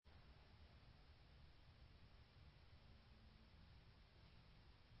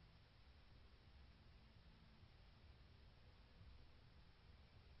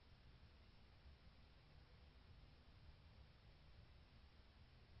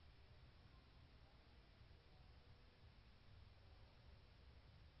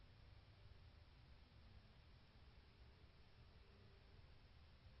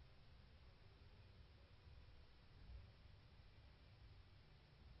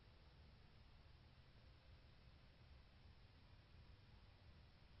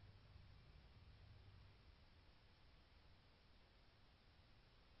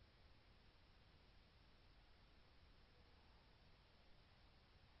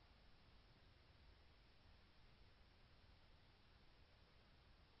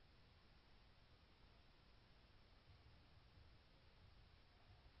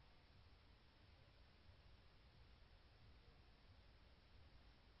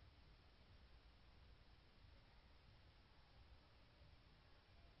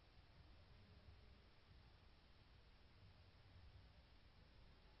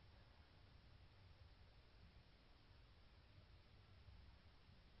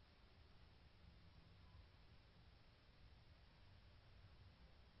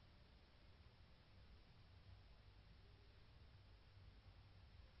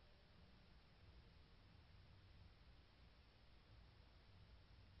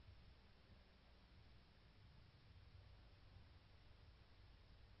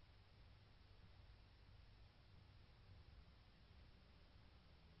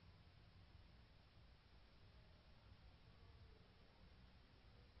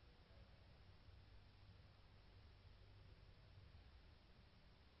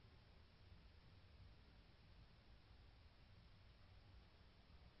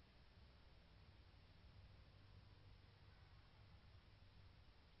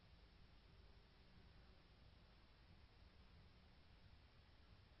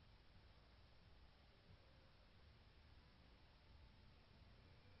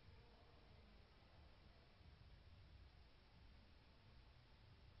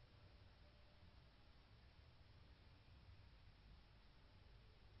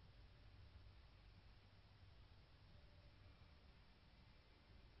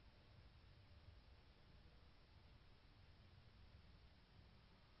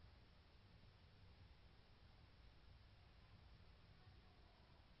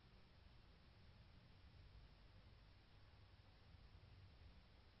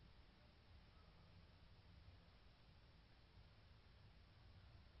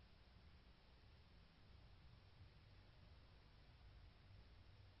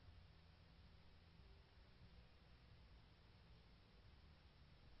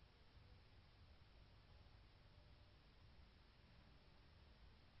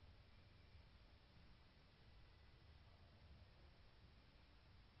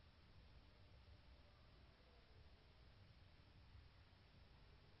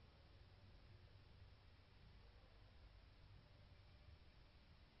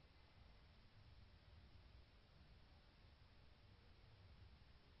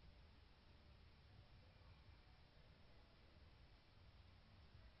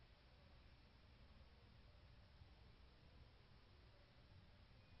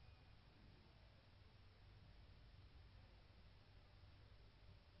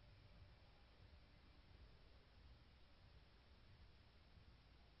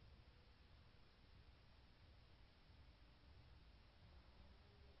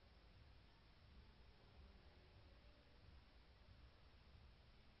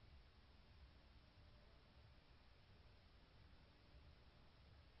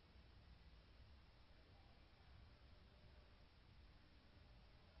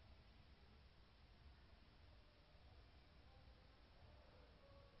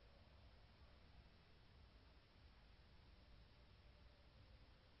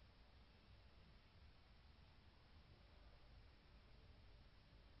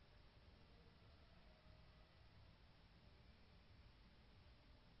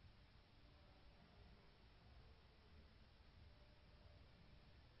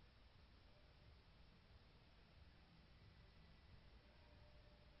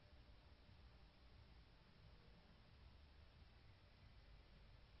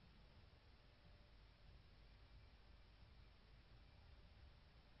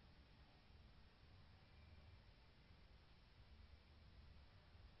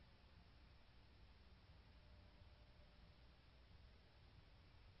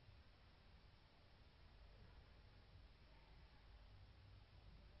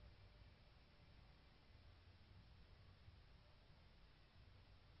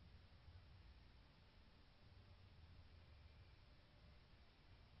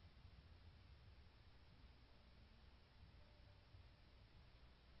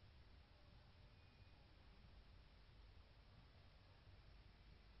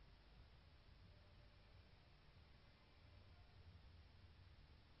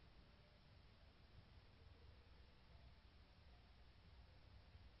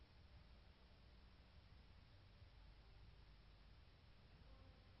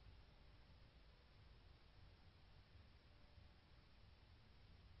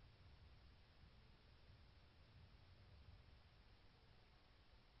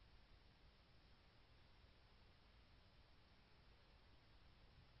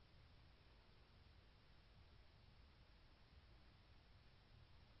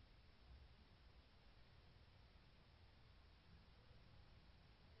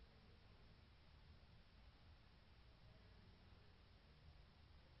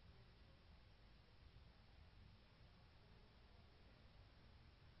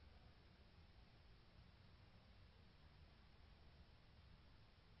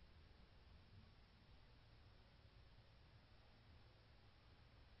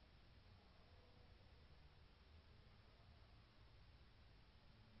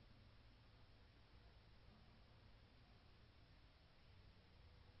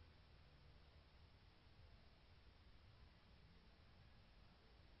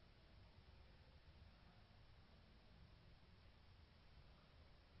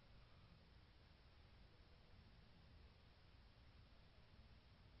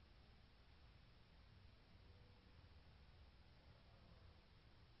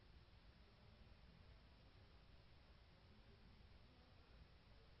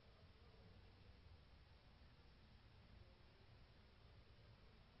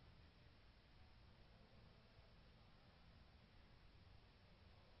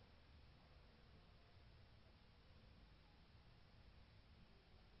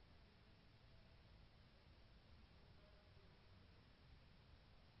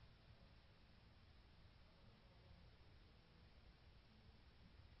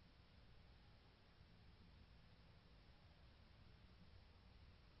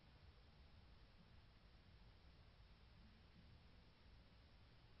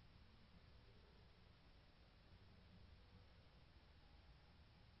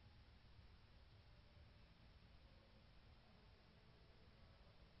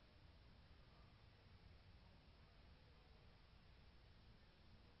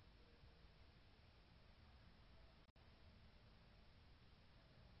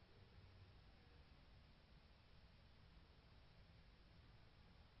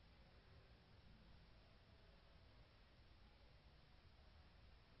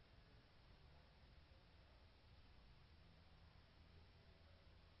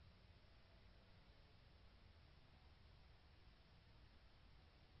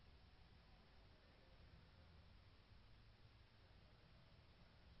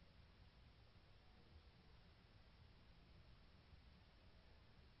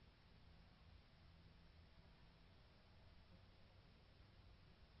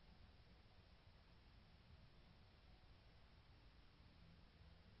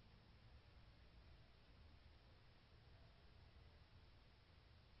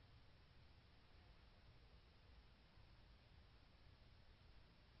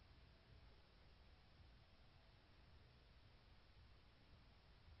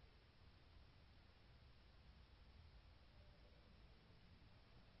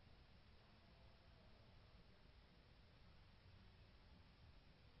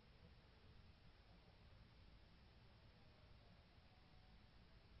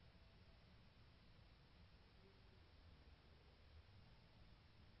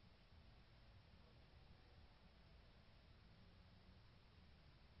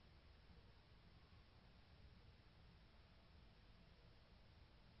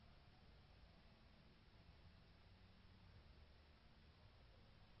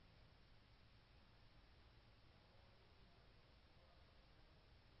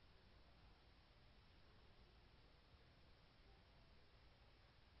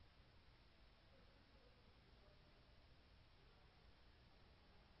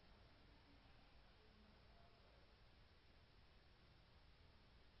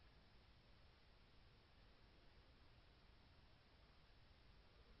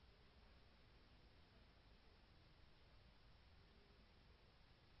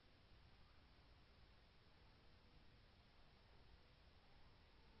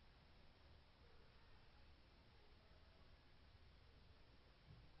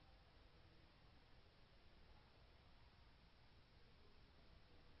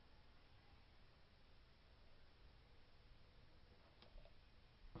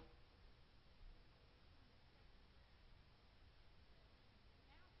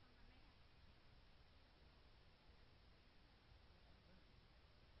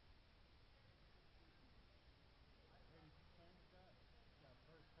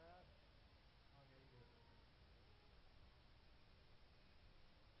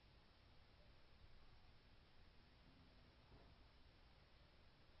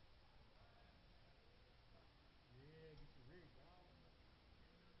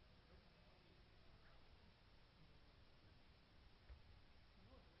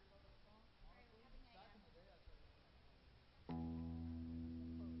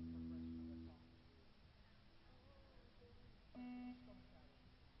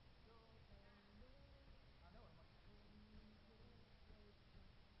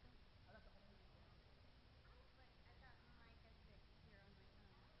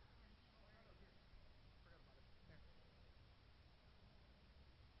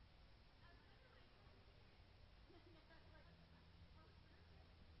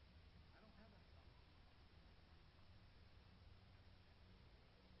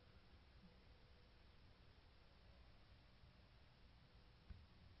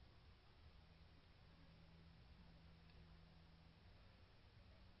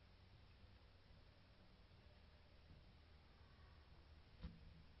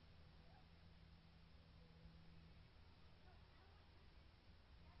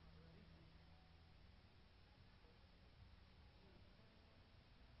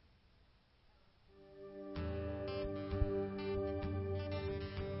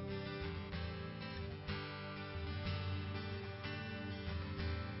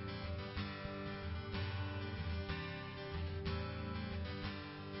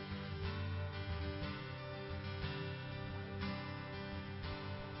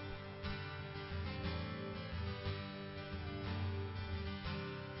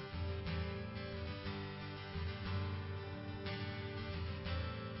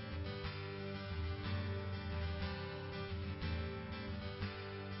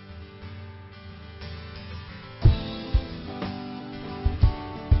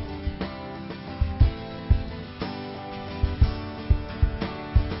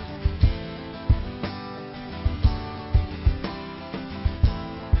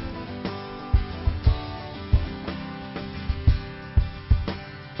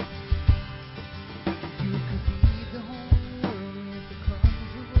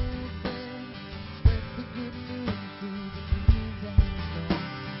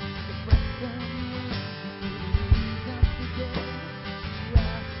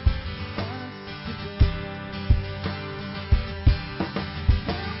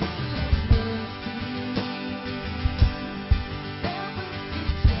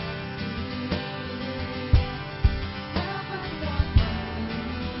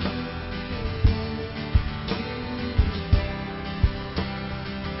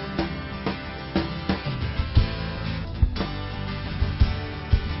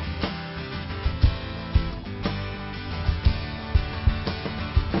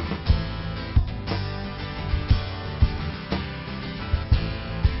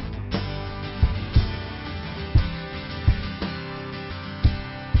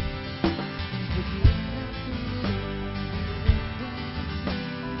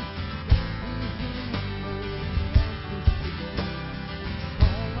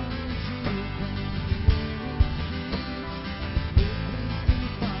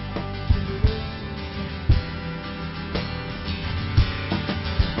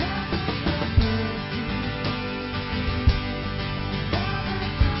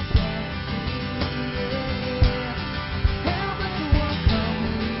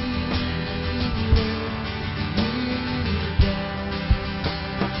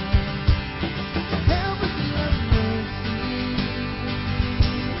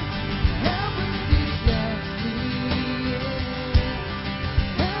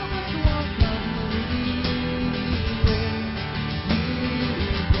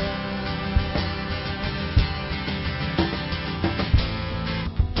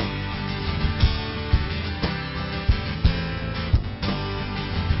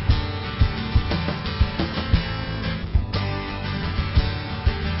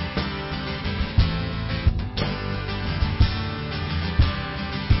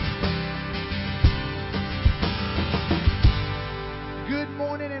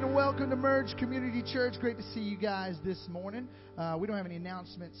morning and welcome to Merge Community Church. Great to see you guys this morning. We don't have any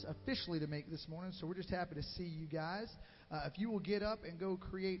announcements officially to make this morning, so we're just happy to see you guys. If you will get up and go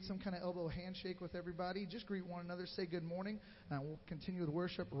create some kind of elbow handshake with everybody, just greet one another, say good morning, and we'll continue with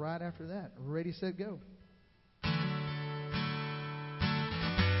worship right after that. Ready, set, go.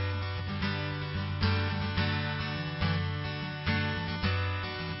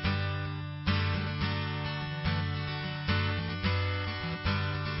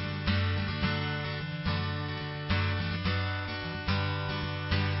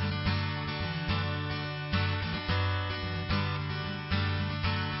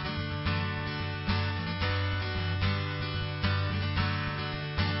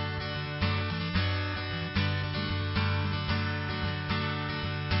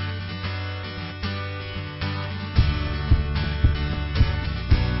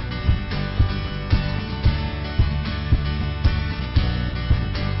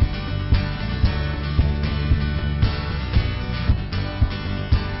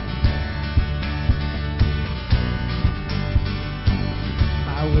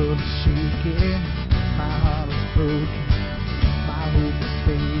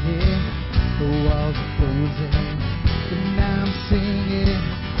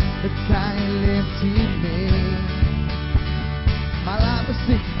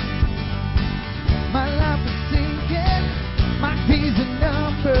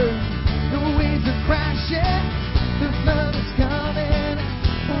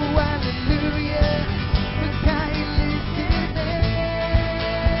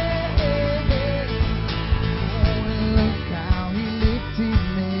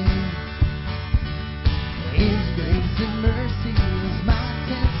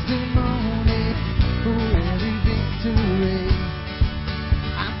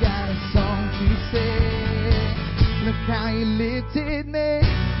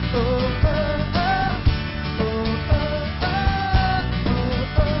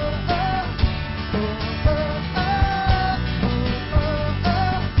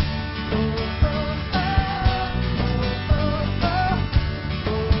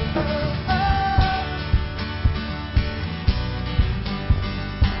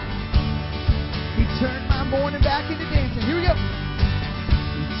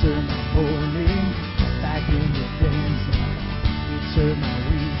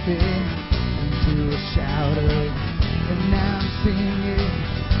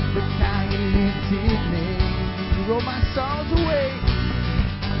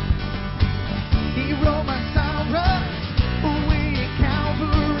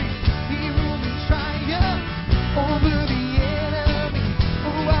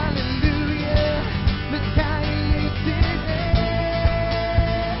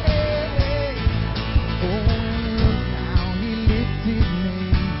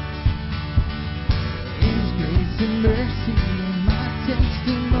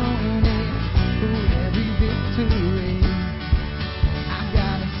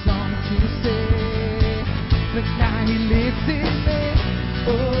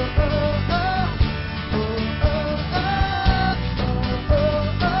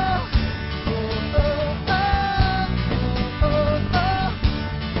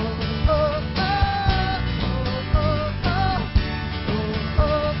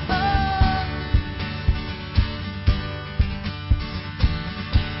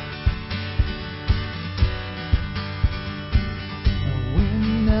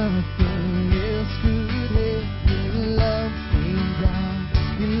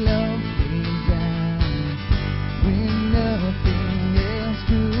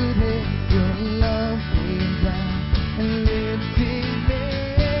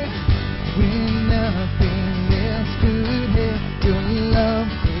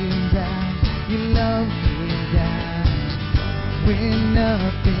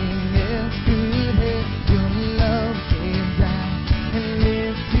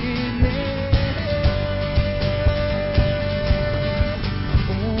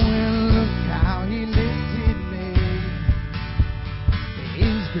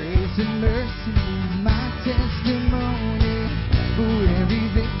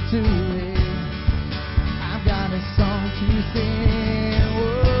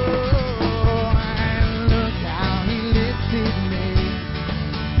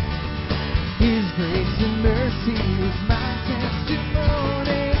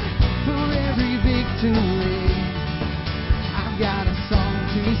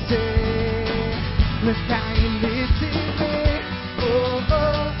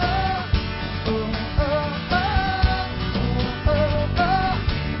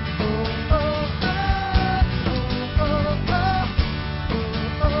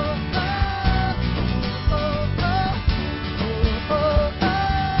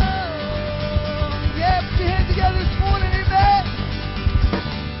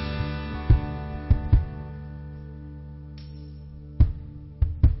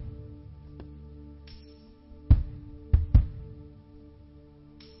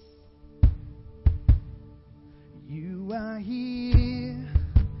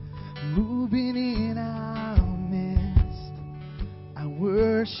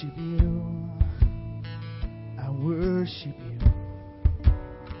 worship you. I worship you.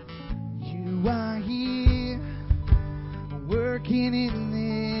 You are here, working in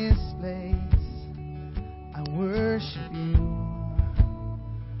this place. I worship you.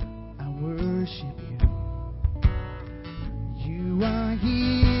 I worship you. You are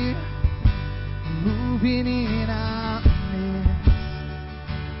here, moving in our midst.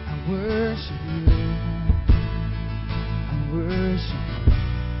 I worship you. I worship you.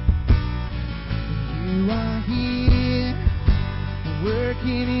 You are here,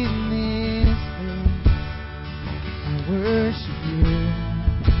 working in this place. I worship you.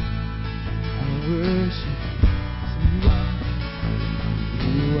 I worship you.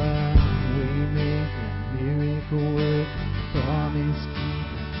 You are waymaker, miracle worker, promise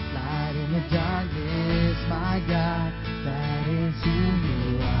keeper, light in the darkness, my God, that is who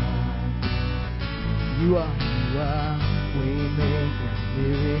you are. You are waymaker,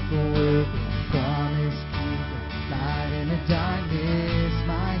 miracle worker, promise keeper, light in the darkness,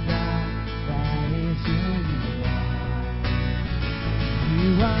 my God, that is who you are. You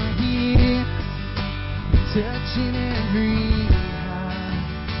are here, touching every heart.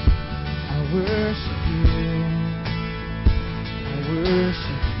 I worship you. I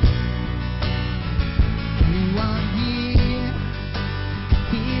worship you. You are here,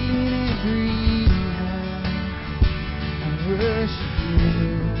 healing every heart. I worship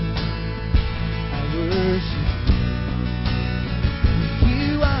you. I worship you.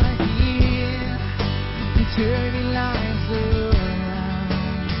 You are here, turning lives around.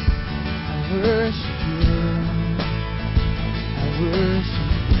 I worship you. I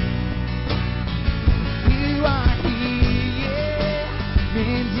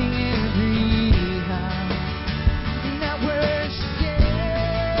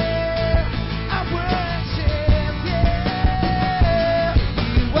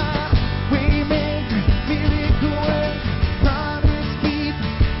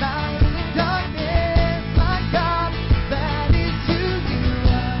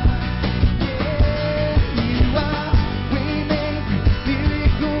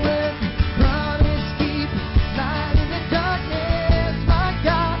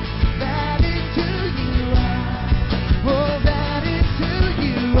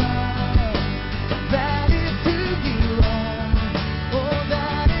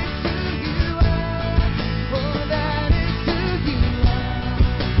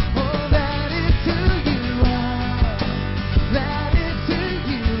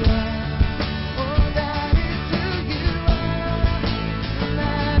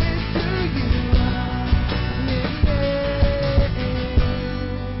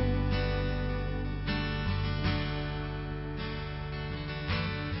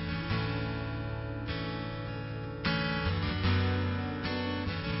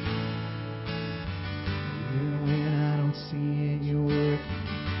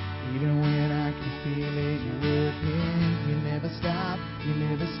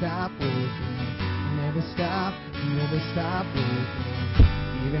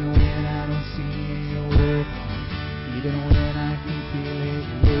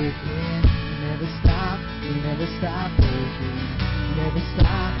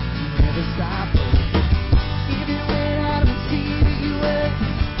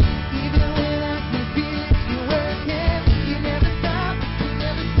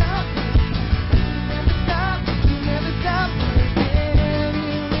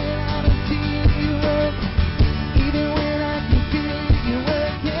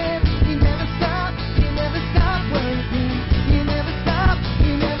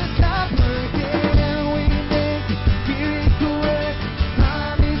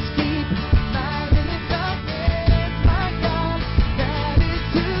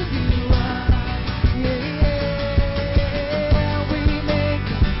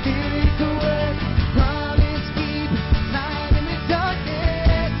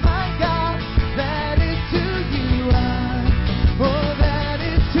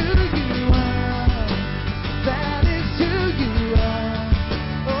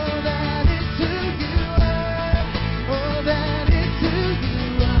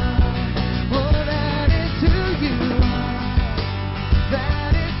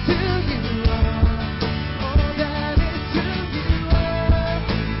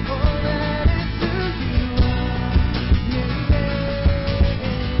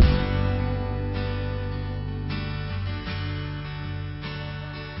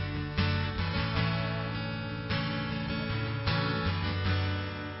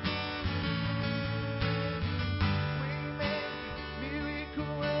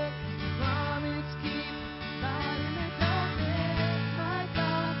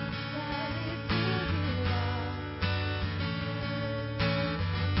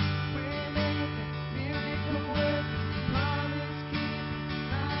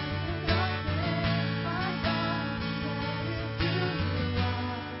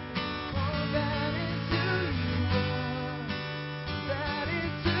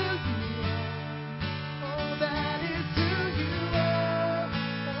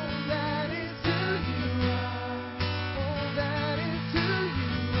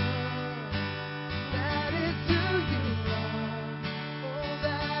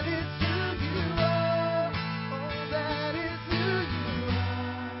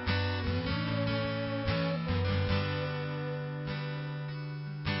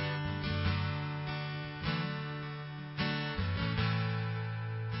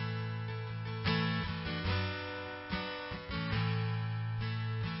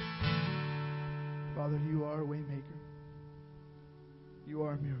Father, you are a way maker. You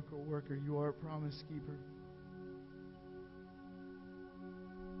are a miracle worker. You are a promise keeper.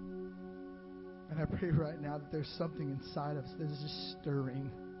 And I pray right now that there's something inside of us that is just stirring.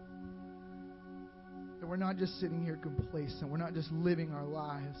 That we're not just sitting here complacent. We're not just living our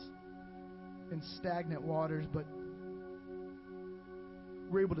lives in stagnant waters, but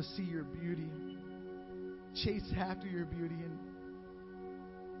we're able to see your beauty, chase after your beauty,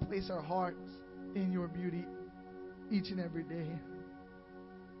 and place our hearts in your beauty each and every day.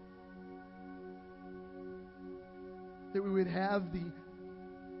 That we would have the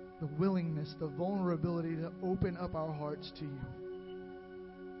willingness, the vulnerability to open up our hearts to you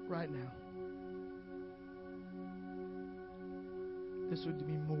right now. This would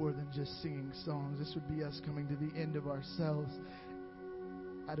be more than just singing songs. This would be us coming to the end of ourselves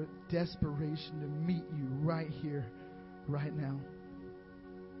out of desperation to meet you right here, right now.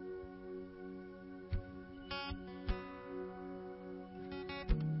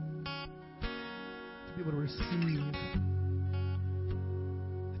 To be able to receive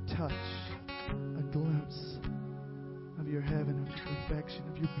a touch, a glimpse of your heaven, of your perfection,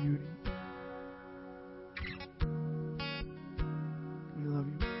 of your beauty. We love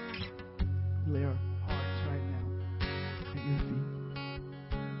you. We lay our hearts right now at your feet.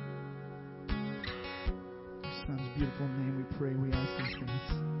 In your Son's beautiful name we pray, we ask these things.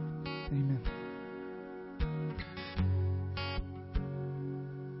 Amen.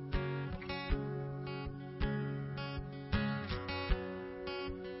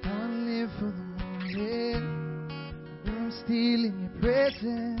 For the moment when I'm still in your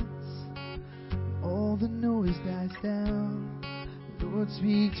presence, all the noise dies down. Lord,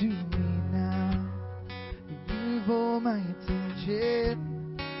 speak to me now. You have all my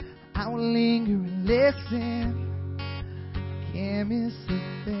attention. I will linger and listen. I can't miss a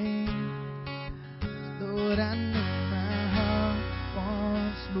thing. Lord, I know my heart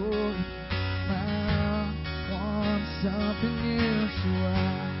wants more. My heart wants something new, so I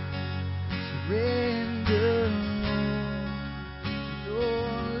surrender.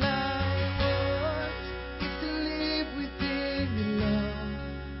 All I want is to live within your love,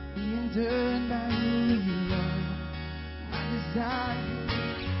 being turned by who you are. My desire.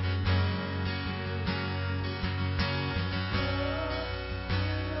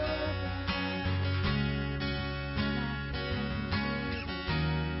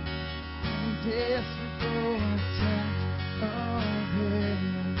 I'm desperate for a touch of heaven.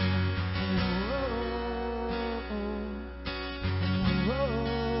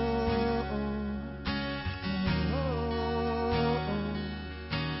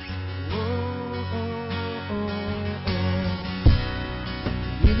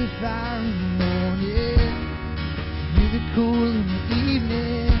 Fire in the morning, you're the cool in the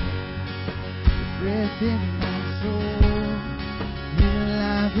evening, the breath in my soul, you're the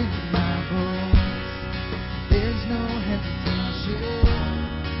life in my bones. There's no hesitation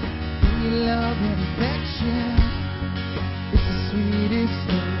in your love and affection. It's the sweetest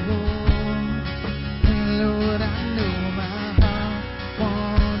of all. And Lord, I know my heart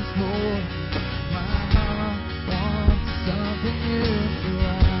wants more. My heart wants something new.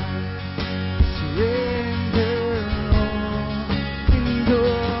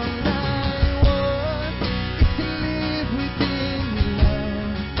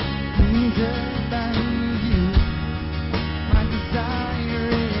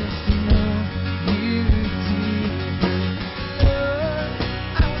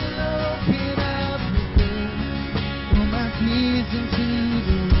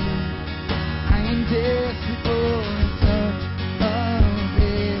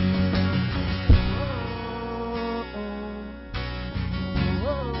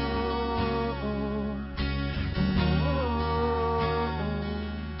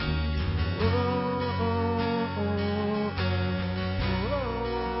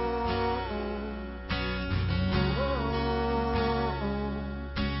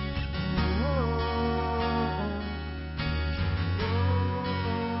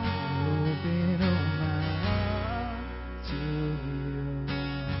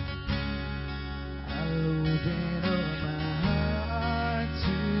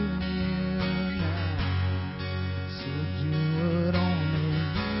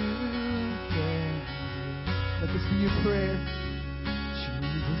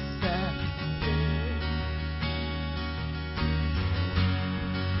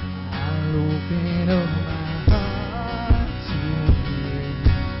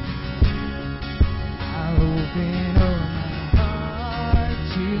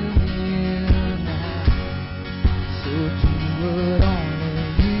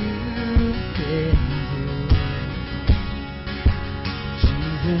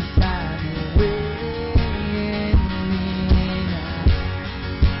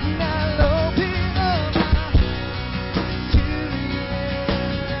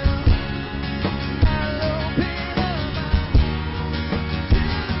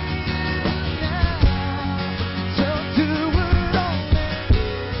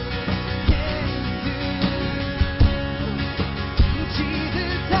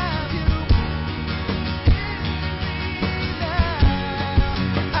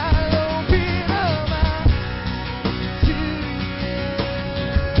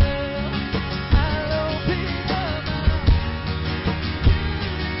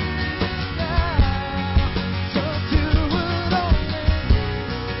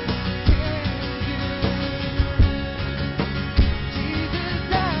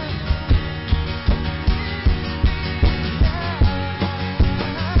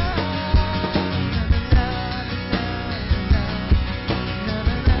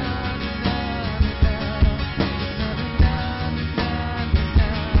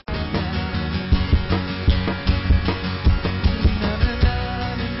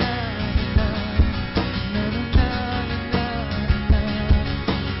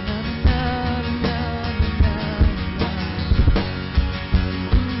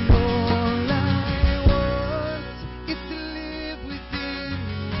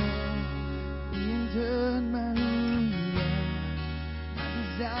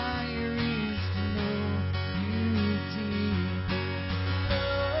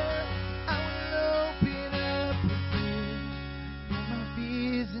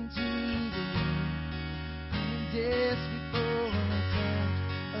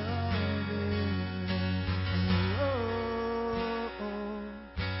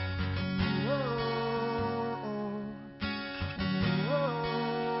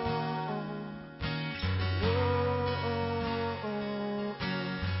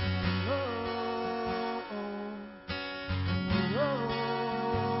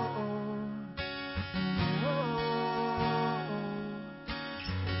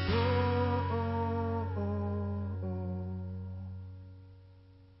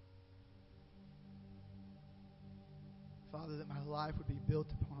 Father, that my life would be built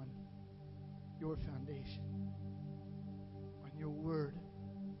upon your foundation, on your word,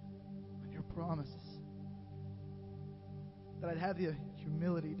 on your promises. That I'd have the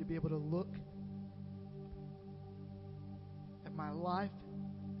humility to be able to look at my life,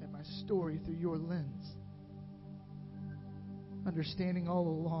 at my story through your lens, understanding all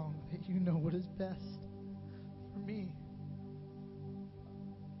along that you know what is best for me.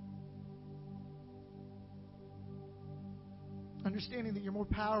 Understanding that you're more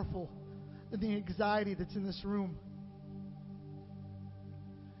powerful than the anxiety that's in this room.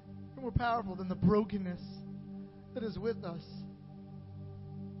 You're more powerful than the brokenness that is with us,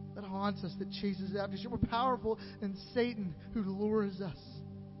 that haunts us, that chases after us. You're more powerful than Satan who lures us.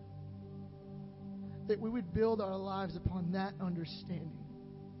 That we would build our lives upon that understanding.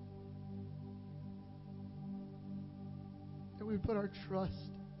 That we would put our trust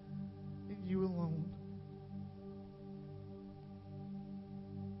in you alone.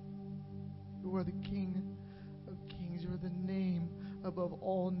 You are the King of Kings. You are the name above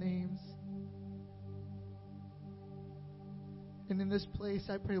all names. And in this place,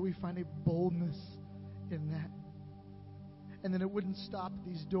 I pray we find a boldness in that. And that it wouldn't stop at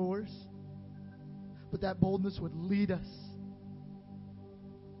these doors, but that boldness would lead us.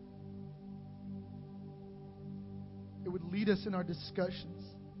 It would lead us in our discussions.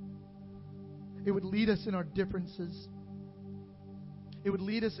 It would lead us in our differences. It would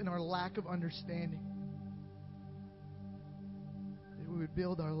lead us in our lack of understanding. That we would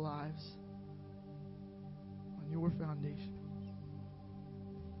build our lives on your foundation.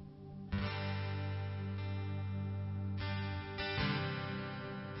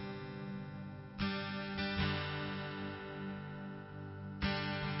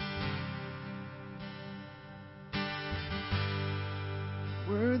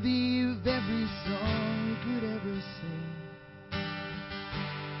 Worthy of every song we could ever sing.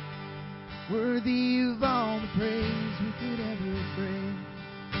 Worthy of all the praise we could ever bring.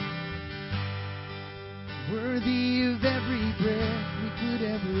 Worthy of every breath we could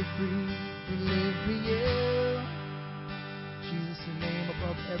ever breathe. We live for you. Jesus, the name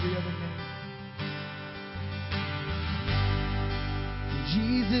above every other name.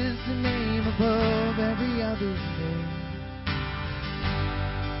 Jesus, the name above every other name.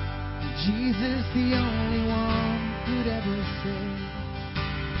 Jesus, the only one could ever say.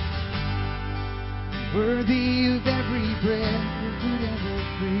 Worthy of every breath we could ever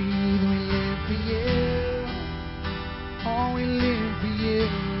breathe. We live for you. Oh, we live for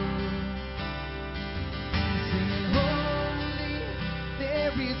you.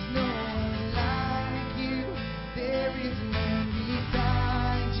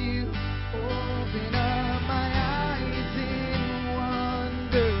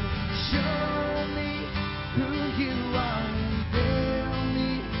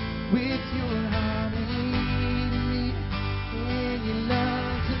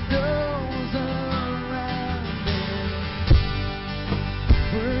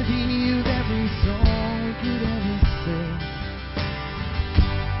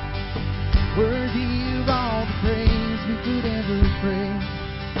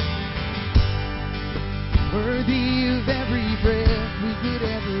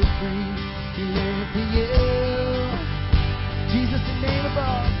 free. We live for you. Jesus, the name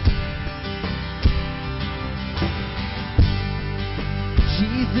above.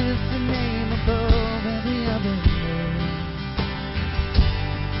 Jesus, the name above every other name.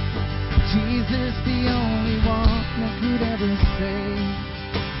 Jesus, the only one that could ever save.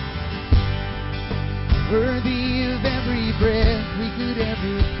 Worthy of every breath we could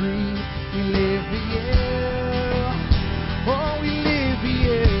ever breathe. We live for you. Oh, we live for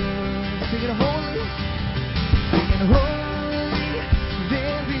you. Sing it holy. Sing it holy.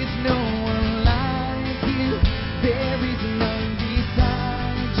 There is no one like you. There is none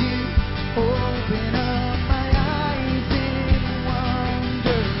beside you. Open up my eyes in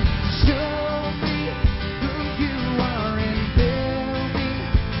wonder. Show me who you are and fill me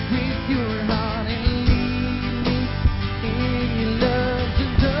with your heart and lead me in your love to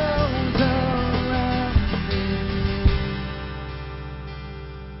those around me.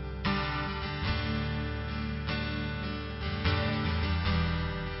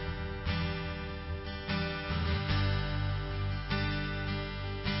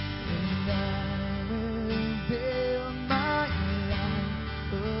 And I will build my life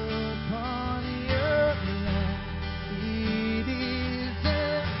upon your love. It is a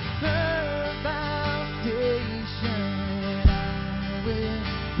firm foundation. I will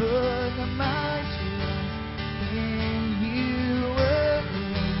put my trust in you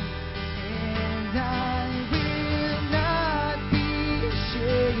alone, and I will not be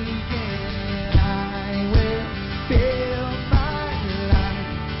shaken. I will build my life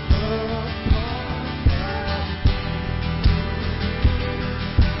upon your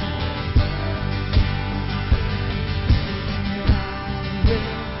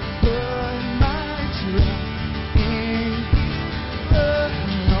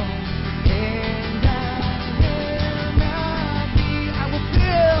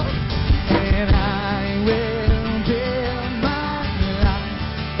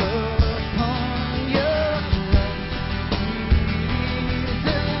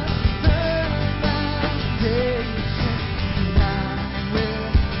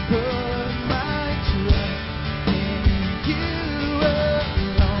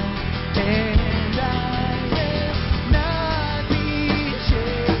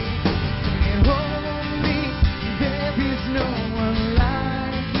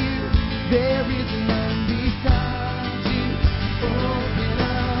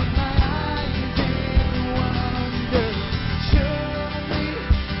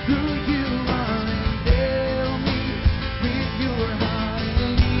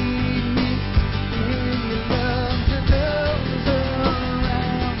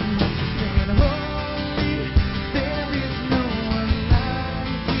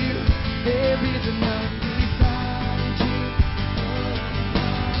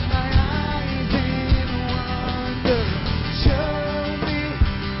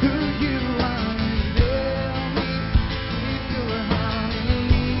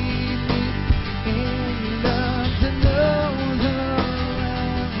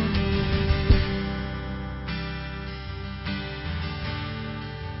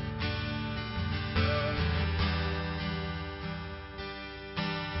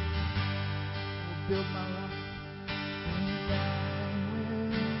build my life. And I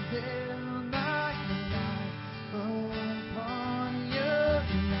will build my life upon your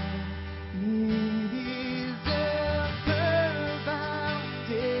love. It is a firm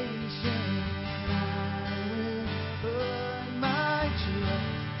foundation. I will put my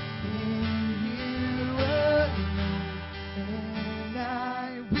trust in you alone, and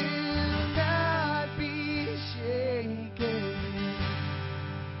I will not be shaken.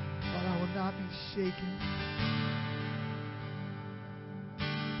 But I will not be shaken.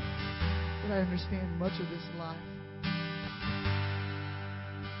 But I understand much of this life.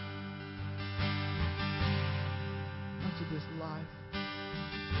 Much of this life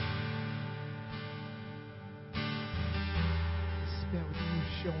is spent with you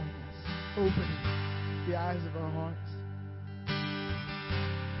showing us, opening the eyes of our hearts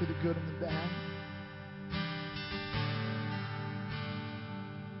for the good and the bad.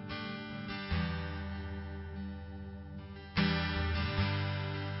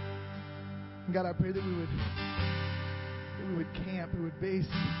 God, I pray that we would camp, we would base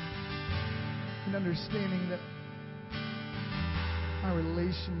an understanding that my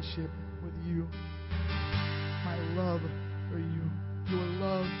relationship with you, my love for you, your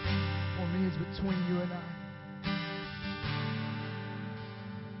love for me is between you and I.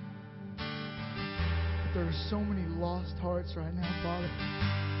 But there are so many lost hearts right now, Father,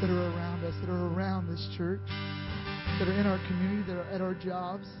 that are around us, that are around this church, that are in our community, that are at our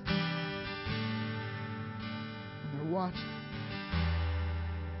jobs. And they're watching.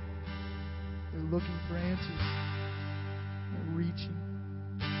 They're looking for answers. They're reaching.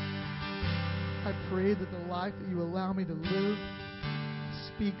 I pray that the life that you allow me to live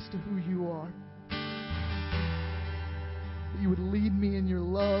speaks to who you are. That you would lead me in your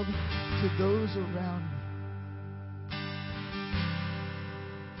love to those around me.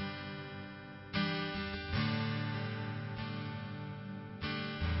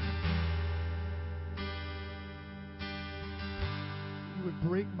 You would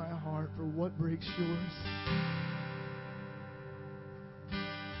break my heart for what breaks yours.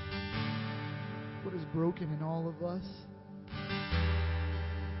 What is broken in all of us.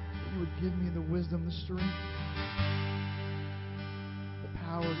 That you would give me the wisdom, the strength, the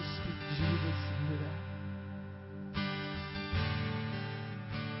power to speak Jesus into that.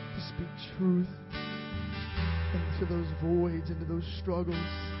 To speak truth into those voids, into those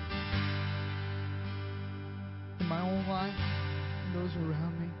struggles. In my own life and those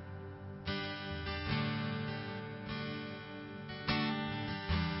around me.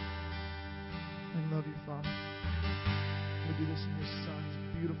 I love you, Father. We do this in your Son's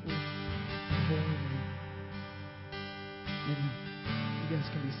beautiful and holy name. Amen. You guys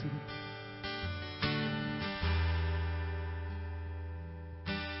can be seated.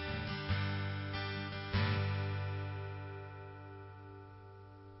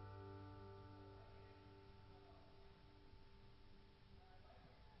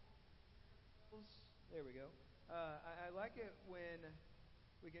 There we go. I like it when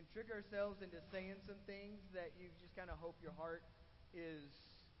we can trick ourselves into saying some things that you just kind of hope your heart is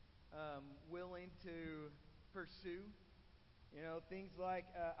willing to pursue. You know, things like,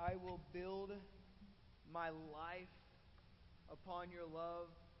 I will build my life upon your love.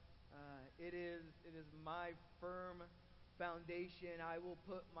 It is my firm foundation. I will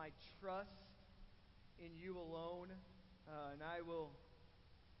put my trust in you alone, and I will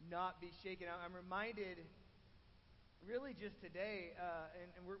not be shaken. I'm reminded, really just today,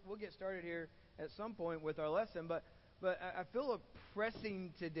 and we'll get started here at some point with our lesson, but I feel a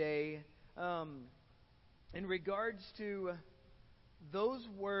pressing today in regards to those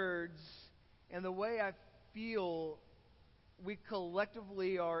words and the way I feel we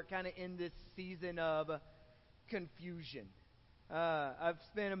collectively are kind of in this season of confusion. I've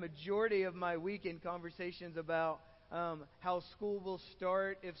spent a majority of my week in conversations about how school will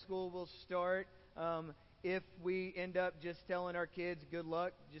start, if school will start, if we end up just telling our kids, good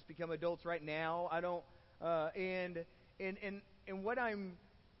luck, just become adults right now. I don't, and what I'm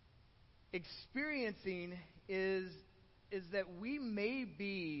experiencing is that we may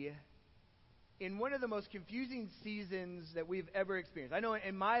be in one of the most confusing seasons that we've ever experienced. I know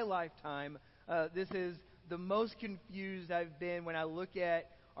in my lifetime, this is the most confused I've been when I look at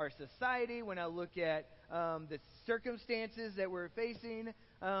our society, when I look at the circumstances that we're facing,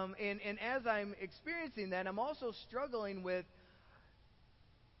 and as I'm experiencing that, I'm also struggling with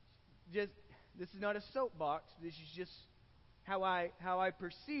just, this is not a soapbox, this is just how I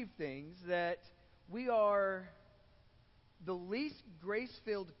perceive things, that we are the least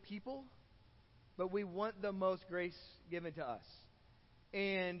grace-filled people, but we want the most grace given to us.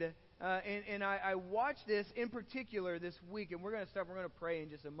 And I watched this in particular this week, and we're going to pray in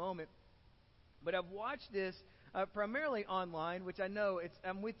just a moment. But I've watched this primarily online, which I know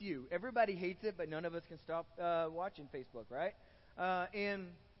I'm with you. Everybody hates it, but none of us can stop watching Facebook, right? And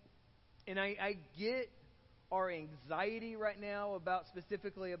I get our anxiety right now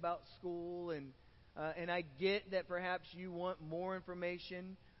specifically about school, and I get that perhaps you want more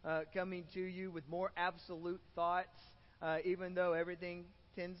information coming to you with more absolute thoughts, even though everything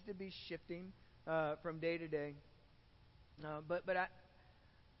tends to be shifting from day to day. But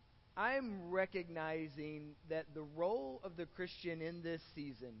I'm recognizing that the role of the Christian in this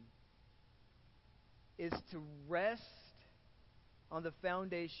season is to rest on the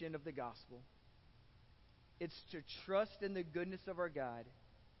foundation of the gospel. It's to trust in the goodness of our God.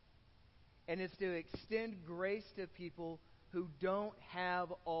 And it's to extend grace to people who don't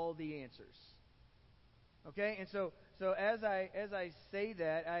have all the answers. Okay? And so as I say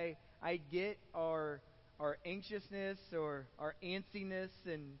that, I get our anxiousness or our antsiness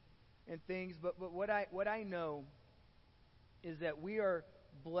and things, but what I know is that we are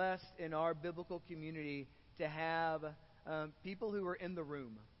blessed in our biblical community to have people who are in the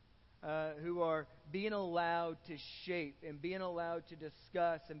room, who are being allowed to shape and being allowed to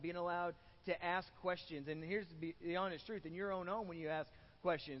discuss and being allowed to ask questions. And here's the honest truth: in your own home, when you ask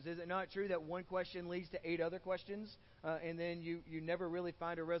questions. Is it not true that one question leads to 8 other questions, and then you never really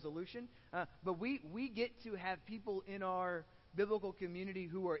find a resolution? But we get to have people in our biblical community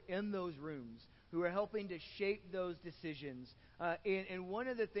who are in those rooms, who are helping to shape those decisions. And one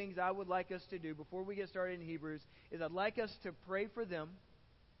of the things I would like us to do before we get started in Hebrews is I'd like us to pray for them.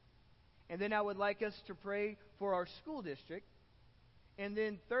 And then I would like us to pray for our school district. And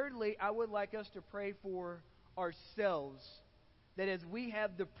then thirdly, I would like us to pray for ourselves. That as we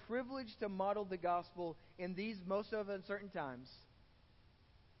have the privilege to model the gospel in these most of uncertain times,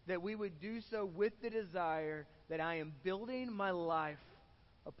 that we would do so with the desire that I am building my life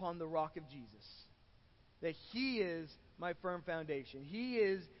upon the rock of Jesus. That He is my firm foundation. He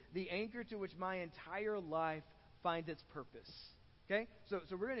is the anchor to which my entire life finds its purpose. Okay? So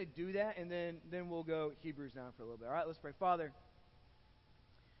we're going to do that, and then we'll go Hebrews 9 for a little bit. All right, let's pray. Father,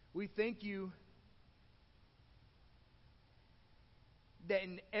 we thank You that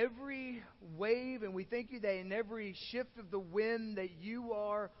in every wave, and we thank You that in every shift of the wind, that You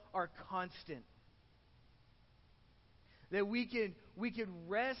are constant. That we can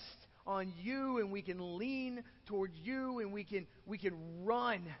rest on You, and we can lean towards You, and we can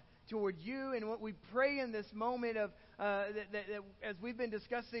run toward You. And what we pray in this moment of that as we've been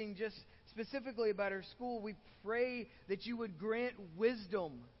discussing just specifically about our school, we pray that You would grant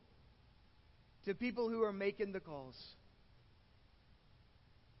wisdom to people who are making the calls.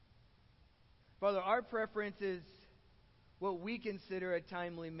 Father, our preference is what we consider a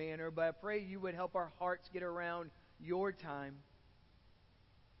timely manner, but I pray You would help our hearts get around Your time.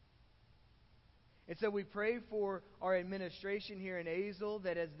 And so we pray for our administration here in Azle,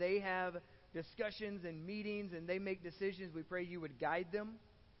 that as they have discussions and meetings and they make decisions, we pray You would guide them.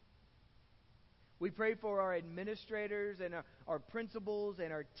 We pray for our administrators and our principals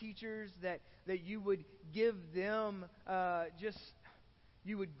and our teachers, that You would give them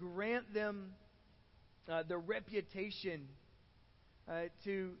You would grant them the reputation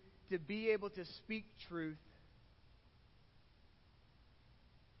to be able to speak truth.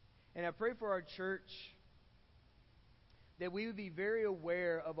 And I pray for our church that we would be very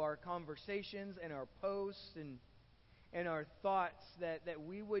aware of our conversations and our posts and our thoughts, that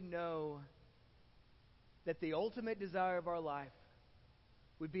we would know that the ultimate desire of our life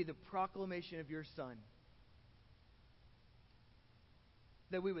would be the proclamation of Your Son.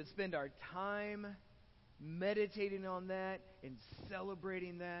 That we would spend our time meditating on that and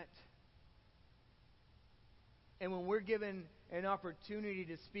celebrating that. And when we're given an opportunity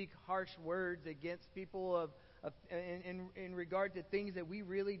to speak harsh words against people in regard to things that we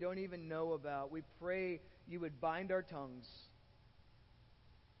really don't even know about, we pray You would bind our tongues.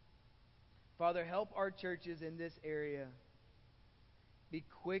 Father, help our churches in this area be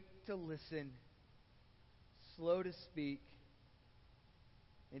quick to listen, slow to speak,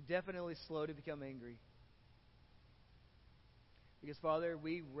 and definitely slow to become angry. Because, Father,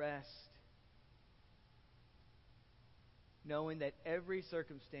 we rest knowing that every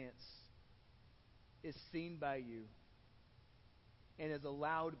circumstance is seen by You and is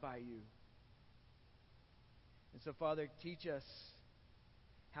allowed by You. And so, Father, teach us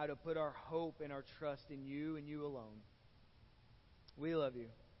how to put our hope and our trust in You and You alone. We love You.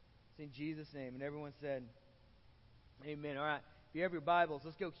 It's in Jesus' name. And everyone said, amen. All right. If you have your Bibles,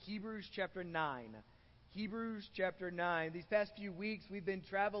 let's go Hebrews chapter 9. Hebrews chapter 9. These past few weeks, we've been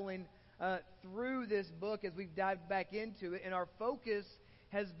traveling through this book as we've dived back into it. And our focus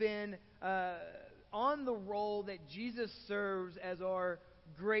has been on the role that Jesus serves as our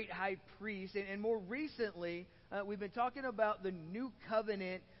great high priest. And more recently, we've been talking about the new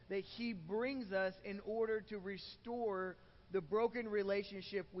covenant that He brings us in order to restore the broken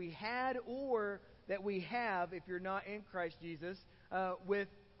relationship we had, or that we have, if you're not in Christ Jesus, with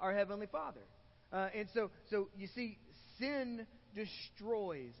our Heavenly Father. And so you see, sin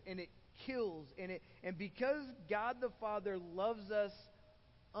destroys and it kills, and because God the Father loves us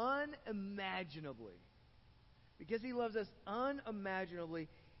unimaginably, He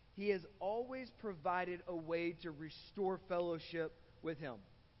has always provided a way to restore fellowship with Him.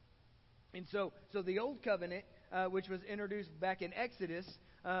 And so the Old Covenant, which was introduced back in Exodus,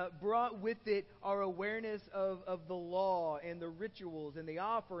 brought with it our awareness of the law and the rituals and the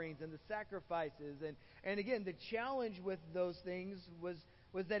offerings and the sacrifices. And again, the challenge with those things was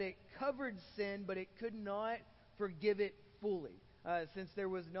that it covered sin, but it could not forgive it fully, since there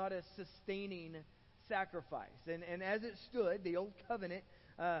was not a sustaining sacrifice. And as it stood, the Old Covenant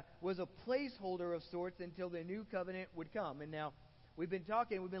was a placeholder of sorts until the New Covenant would come. And now we've been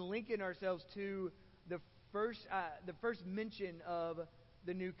linking ourselves to the first mention of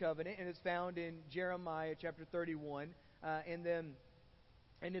the New Covenant, and it's found in Jeremiah chapter 31. And then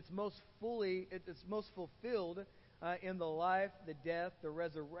and it's most fulfilled in the life, the death, the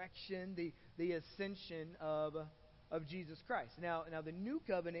resurrection, the ascension of Jesus Christ. Now the new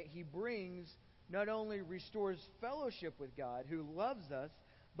covenant he brings not only restores fellowship with God, who loves us,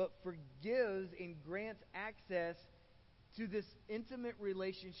 but forgives and grants access to this intimate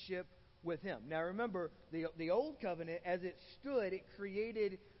relationship with Him. Now remember, the old covenant, as it stood, it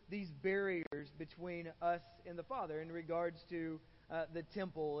created these barriers between us and the Father in regards to the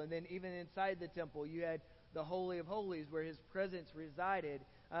temple, and then even inside the temple you had the Holy of Holies where His presence resided.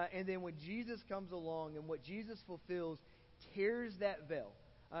 And then when Jesus comes along and what Jesus fulfills tears that veil.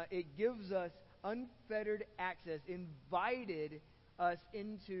 It gives us unfettered access, invited us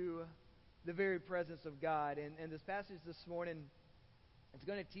into the very presence of God. And this passage this morning, it's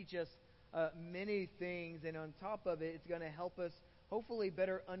going to teach us many things, and on top of it, it's going to help us hopefully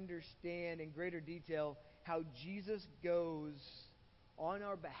better understand in greater detail how Jesus goes on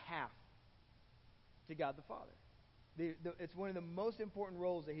our behalf to God the Father. It's one of the most important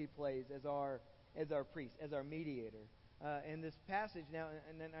roles that He plays as our priest, as our mediator. In this passage now,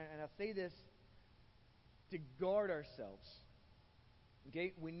 and I say this to guard ourselves.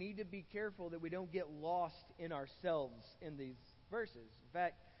 Okay, we need to be careful that we don't get lost in ourselves in these verses. In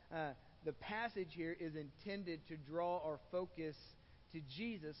fact, the passage here is intended to draw our focus to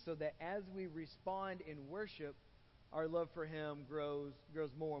Jesus, so that as we respond in worship, our love for Him grows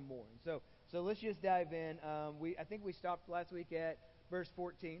more and more. And so let's just dive in. I think we stopped last week at verse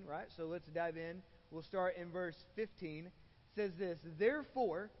 14, right? So let's dive in. We'll start in verse 15. It says this: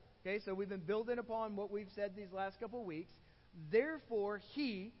 Therefore, okay, so we've been building upon what we've said these last couple of weeks. Therefore,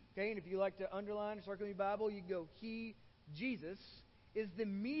 He, okay, and if you like to underline or circle your Bible, you can go, He, Jesus, is the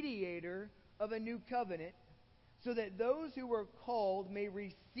mediator of a new covenant, so that those who are called may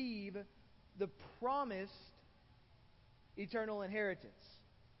receive the promised eternal inheritance.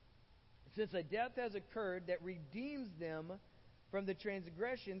 Since a death has occurred that redeems them from the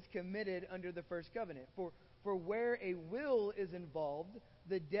transgressions committed under the first covenant. For where a will is involved,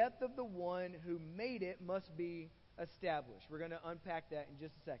 the death of the one who made it must be established. We're going to unpack that in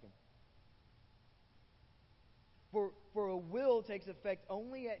just a second. For a will takes effect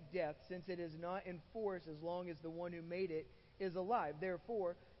only at death, since it is not in force as long as the one who made it is alive.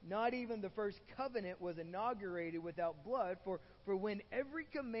 Therefore, not even the first covenant was inaugurated without blood, for when every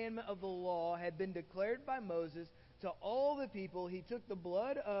commandment of the law had been declared by Moses to all the people, he took the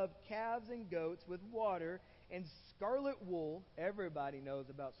blood of calves and goats with water and scarlet wool. Everybody knows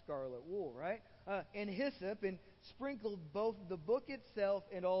about scarlet wool, right? And hyssop, and sprinkled both the book itself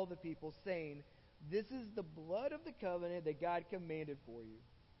and all the people, saying, This is the blood of the covenant that God commanded for you.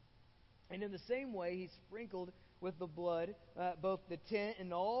 And in the same way, he sprinkled with the blood both the tent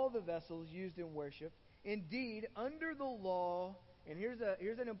and all the vessels used in worship. Indeed, under the law, and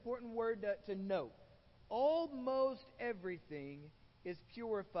here's an important word to note, almost everything is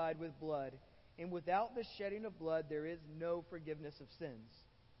purified with blood, and without the shedding of blood there is no forgiveness of sins.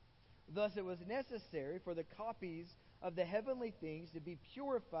 Thus it was necessary for the copies of the heavenly things to be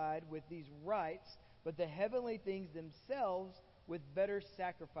purified with these rites, but the heavenly things themselves with better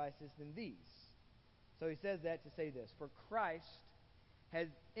sacrifices than these. So he says that to say this: For Christ has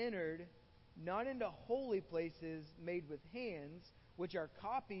entered not into holy places made with hands, which are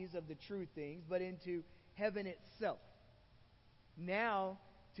copies of the true things, but into heaven itself, now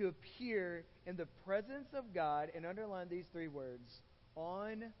to appear in the presence of God, and underline these three words,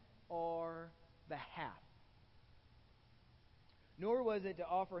 on our behalf. Nor was it to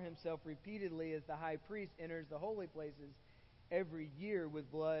offer himself repeatedly as the high priest enters the holy places every year with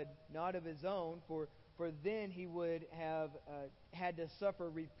blood not of his own, for then he would have had to suffer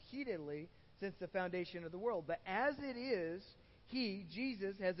repeatedly since the foundation of the world. But as it is, he,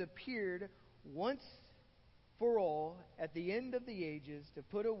 Jesus, has appeared once for all at the end of the ages to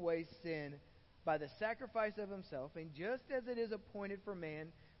put away sin by the sacrifice of himself. And just as it is appointed for man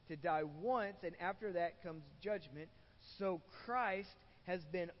to die once, and after that comes judgment, so Christ has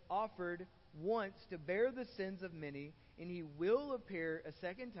been offered once to bear the sins of many, and he will appear a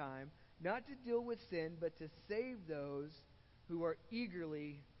second time, not to deal with sin, but to save those who are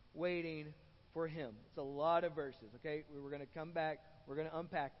eagerly waiting for him. It's a lot of verses, okay? We're going to come back. We're going to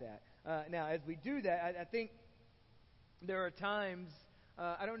unpack that. Now, as we do that, I think there are times,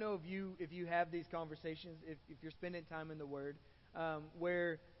 I don't know if you have these conversations, if you're spending time in the Word,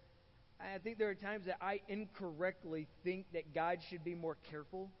 where I think there are times that I incorrectly think that God should be more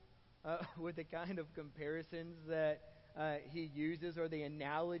careful with the kind of comparisons that he uses, or the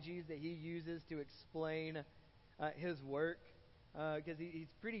analogies that he uses to explain his work. Because he's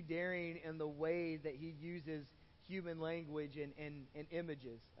pretty daring in the way that he uses human language and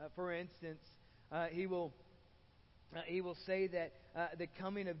images. For instance, he will say that the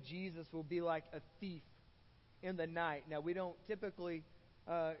coming of Jesus will be like a thief in the night. Now, we don't typically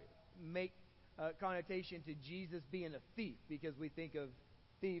make connotation to Jesus being a thief because we think of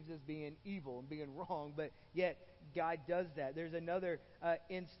thieves as being evil and being wrong, but yet God does that. There's another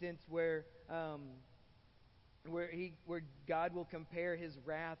instance where God will compare His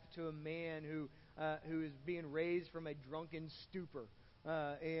wrath to a man who is being raised from a drunken stupor,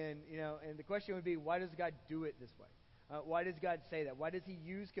 and the question would be, why does God do it this way? Why does God say that? Why does He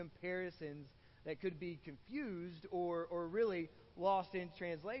use comparisons that could be confused or really lost in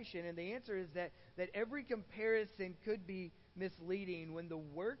translation? And the answer is that every comparison could be misleading when the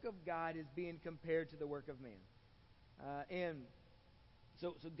work of God is being compared to the work of man. And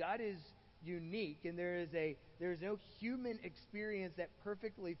so God is unique, and there is no human experience that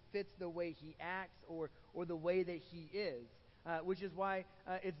perfectly fits the way He acts or the way that He is, which is why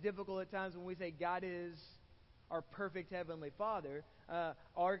it's difficult at times when we say God is our perfect Heavenly Father.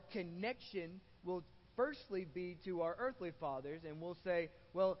 Our connection will firstly be to our earthly fathers, and we'll say,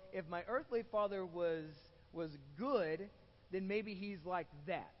 well, if my earthly father was good, then maybe he's like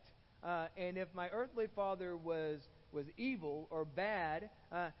that. And if my earthly father was evil or bad,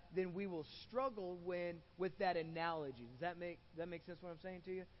 then we will struggle with that analogy. Does that make sense what I'm saying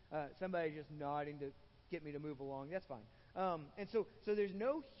to you? Somebody's just nodding to get me to move along. That's fine. And so there's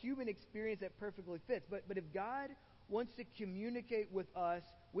no human experience that perfectly fits. But if God wants to communicate with us,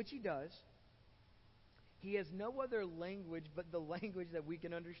 which He does, He has no other language but the language that we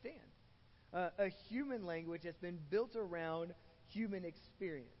can understand. A human language that's been built around human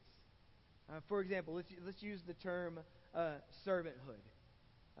experience. For example, let's use the term servanthood.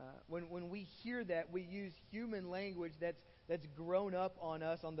 When we hear that, we use human language that's grown up on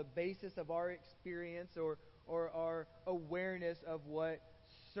us on the basis of our experience or our awareness of what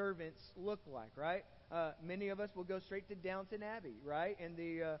servants look like, right? Many of us will go straight to Downton Abbey, right? And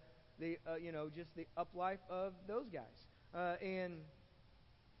just the uplife of those guys.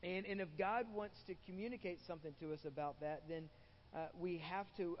 And if God wants to communicate something to us about that, then we have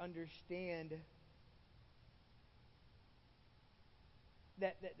to understand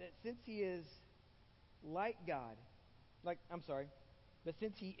that since He is like God, but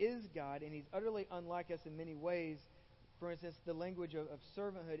since He is God and He's utterly unlike us in many ways, for instance, the language of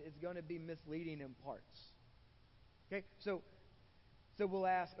servanthood is going to be misleading in parts. Okay, so we'll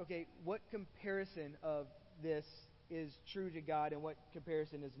ask, okay, what comparison of this is true to God and what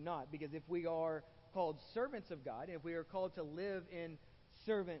comparison is not? Because if we are called servants of God, if we are called to live in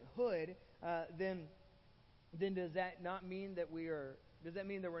servanthood, then does that not mean that does that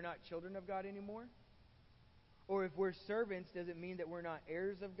mean that we're not children of God anymore? Or if we're servants, does it mean that we're not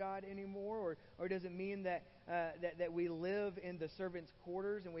heirs of God anymore? Or does it mean that we live in the servants'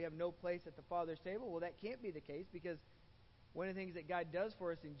 quarters and we have no place at the Father's table? Well, that can't be the case, because one of the things that God does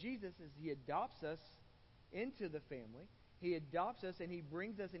for us in Jesus is He adopts us into the family. He adopts us and He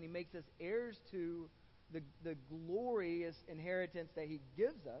brings us and He makes us heirs to the glorious inheritance that He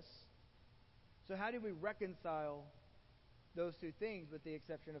gives us. So how do we reconcile those two things, with the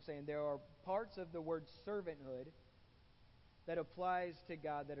exception of saying there are parts of the word servanthood that applies to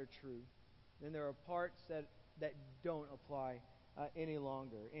God that are true, then there are parts that don't apply any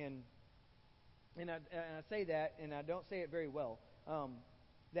longer. And I say that, and I don't say it very well,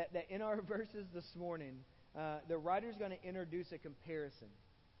 that in our verses this morning, the writer's going to introduce a comparison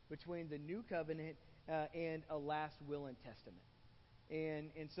between the New Covenant and a last will and testament.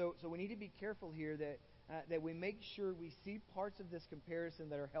 And so we need to be careful here that we make sure we see parts of this comparison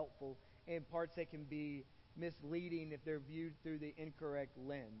that are helpful and parts that can be misleading if they're viewed through the incorrect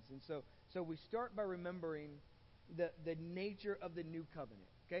lens. And so we start by remembering the nature of the New Covenant.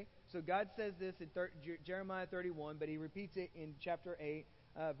 Okay? So God says this in Jeremiah 31, but He repeats it in chapter 8,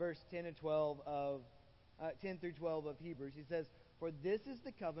 verse 10 through 12 of Hebrews. He says, "For this is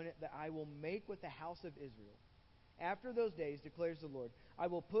the covenant that I will make with the house of Israel. After those days, declares the Lord, I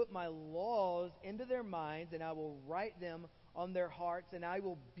will put my laws into their minds, and I will write them on their hearts, and I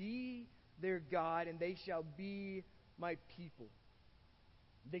will be their God, and they shall be my people.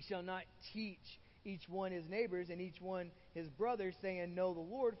 They shall not teach each one his neighbors and each one his brothers, saying, Know the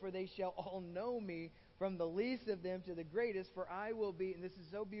Lord, for they shall all know me, from the least of them to the greatest. For I will be," and this is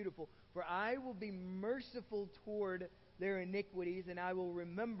so beautiful, "for I will be merciful toward their iniquities, and I will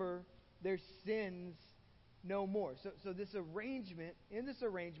remember their sins no more." So in this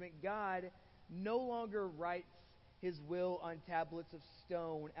arrangement, God no longer writes His will on tablets of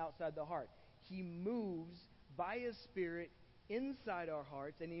stone outside the heart. He moves by His Spirit inside our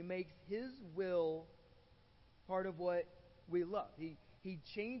hearts, and He makes His will part of what we love. He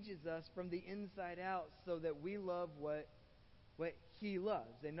changes us from the inside out so that we love what He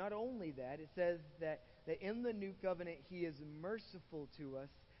loves. And not only that, it says that in the new covenant He is merciful to us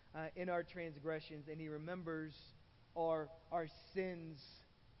in our transgressions, and He remembers our sins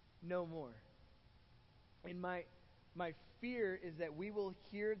no more. And my fear is that we will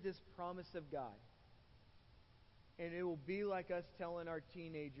hear this promise of God, and it will be like us telling our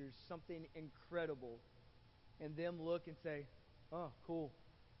teenagers something incredible, and them look and say, "Oh, cool."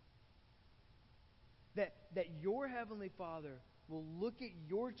 That your Heavenly Father will look at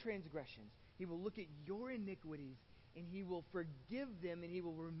your transgressions, He will look at your iniquities, and He will forgive them, and He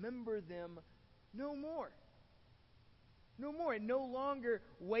will remember them no more. No more. It no longer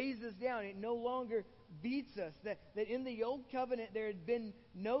weighs us down. It no longer beats us. That in the old covenant there had been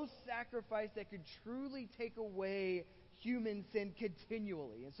no sacrifice that could truly take away human sin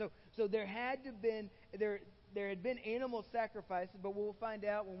continually. And so there had been animal sacrifices, but what we'll find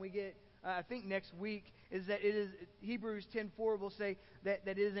out when we get I think next week is that it is Hebrews 10:4 will say that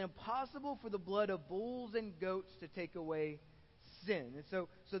it is impossible for the blood of bulls and goats to take away sin. And so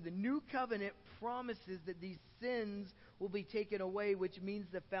the new covenant promises that these sins will be taken away, which means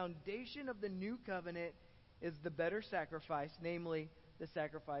the foundation of the new covenant is the better sacrifice, namely the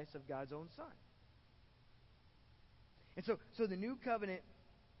sacrifice of God's own Son. And so the new covenant,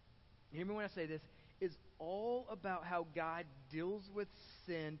 hear me when I say this, is all about how God deals with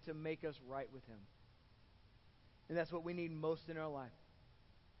sin to make us right with Him. And that's what we need most in our life.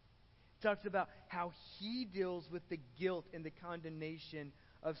 It talks about how He deals with the guilt and the condemnation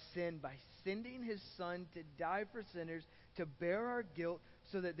of sin by sending His Son to die for sinners, to bear our guilt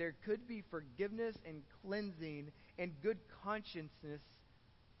so that there could be forgiveness and cleansing and good consciousness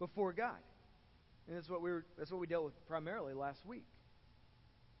before God. And that's what we dealt with primarily last week.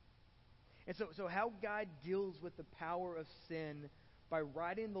 And so how God deals with the power of sin by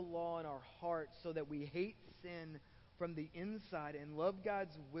writing the law in our hearts so that we hate sin from the inside and love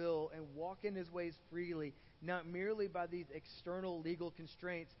God's will and walk in His ways freely, not merely by these external legal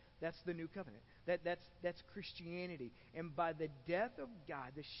constraints. That's the new covenant. That's Christianity. And by the death of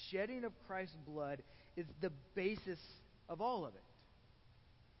God, the shedding of Christ's blood is the basis of all of it.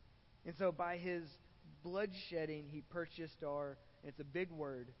 And so by His blood shedding, He purchased our, it's a big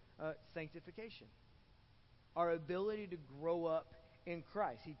word, sanctification. Our ability to grow up in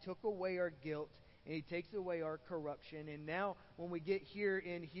Christ. He took away our guilt and He takes away our corruption. And now when we get here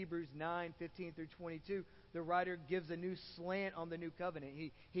in Hebrews 9:15 through 22, the writer gives a new slant on the new covenant.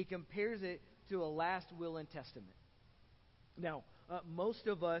 He compares it to a last will and testament. Now, most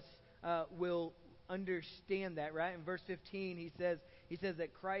of us will understand that, right? In verse 15, he says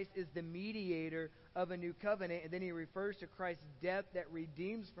that Christ is the mediator of a new covenant, and then he refers to Christ's death that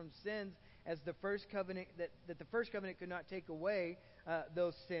redeems from sins as the first covenant, that the first covenant could not take away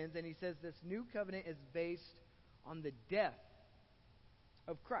those sins. And he says this new covenant is based on the death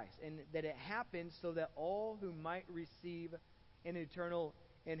of Christ, and that it happened so that all who might receive an eternal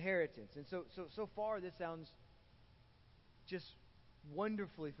inheritance. And so far this sounds just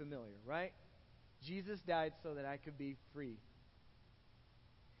wonderfully familiar, right? Jesus died so that I could be free.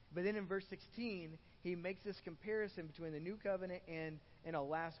 But then in verse 16, he makes this comparison between the new covenant and a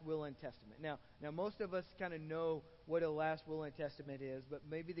last will and testament. Now most of us kind of know what a last will and testament is, but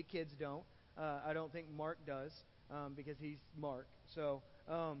maybe the kids don't. I don't think Mark does, because he's Mark. So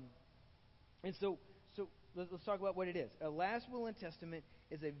let's talk about what it is. A last will and testament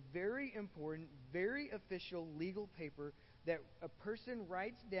is a very important, very official legal paper that a person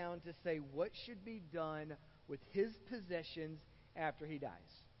writes down to say what should be done with his possessions after he dies.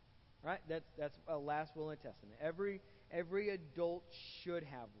 Right? That's a last will and testament. Every adult should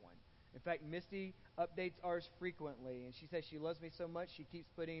have one. In fact, Misty updates ours frequently, and she says she loves me so much she keeps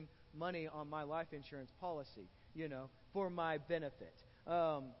putting money on my life insurance policy, for my benefit.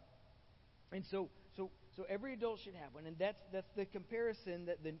 And so every adult should have one, and that's the comparison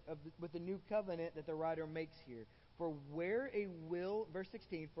with the new covenant that the writer makes here. For where a will, verse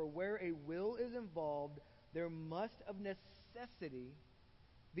 16, for where a will is involved, there must of necessity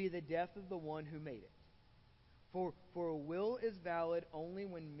be the death of the one who made it. For a will is valid only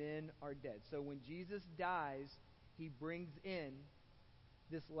when men are dead. So when Jesus dies, He brings in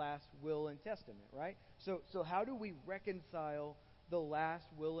this last will and testament, right? So how do we reconcile the last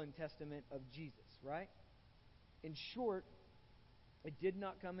will and testament of Jesus, right? In short, it did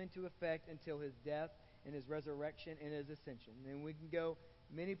not come into effect until His death and His resurrection and His ascension. And we can go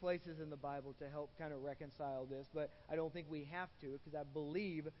many places in the Bible to help kind of reconcile this, but I don't think we have to, because I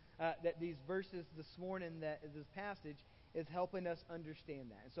believe that these verses this morning, that this passage is helping us understand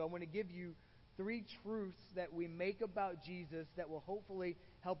that. And so I want to give you three truths that we make about Jesus that will hopefully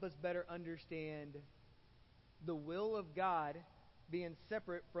help us better understand the will of God being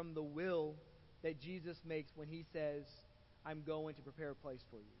separate from the will that Jesus makes when He says, I'm going to prepare a place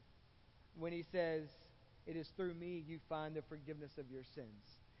for you. When He says, it is through me you find the forgiveness of your sins.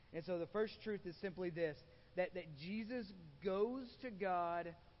 And so the first truth is simply this, that Jesus goes to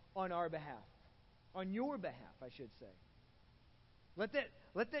God on our behalf. On your behalf, I should say. Let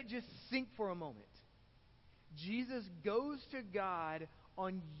that just sink for a moment. Jesus goes to God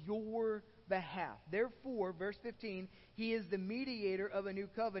on your behalf. Therefore, verse 15, He is the mediator of a new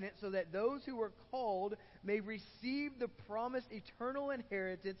covenant so that those who are called may receive the promised eternal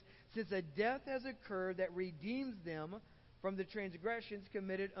inheritance, since a death has occurred that redeems them from the transgressions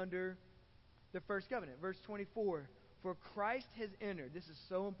committed under the first covenant. Verse 24, for Christ has entered. This is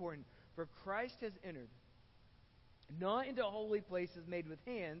so important. For Christ has entered, not into holy places made with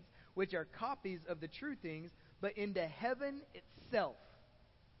hands, which are copies of the true things, but into heaven itself,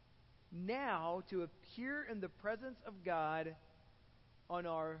 now to appear in the presence of God on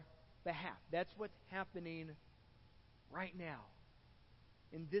our behalf. That's what's happening right now,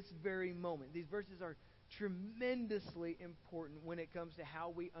 in this very moment. These verses are tremendously important when it comes to how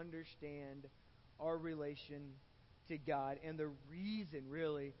we understand our relation to God and the reason,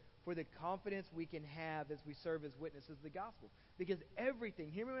 really, for the confidence we can have as we serve as witnesses of the gospel. Because everything,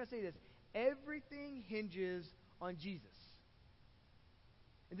 hear me when I say this, everything hinges on Jesus.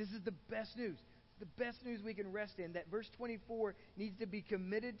 And this is the best news. It's the best news we can rest in, that verse 24 needs to be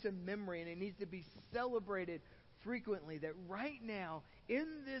committed to memory, and it needs to be celebrated frequently, that right now, in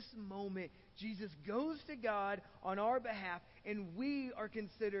this moment, Jesus goes to God on our behalf, and we are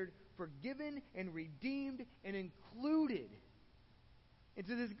considered forgiven and redeemed and included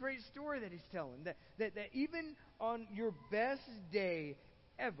into this great story that He's telling. That even on your best day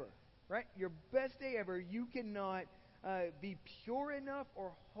ever, right? Your best day ever, you cannot be pure enough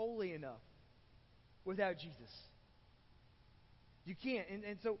or holy enough without Jesus. You can't.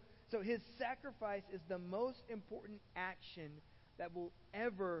 And so His sacrifice is the most important action that will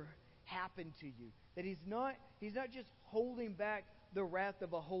ever happen to you. That He's not just holding back the wrath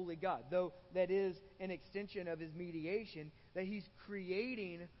of a holy God, though that is an extension of His mediation, that He's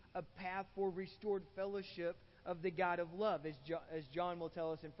creating a path for restored fellowship of the God of love, as John will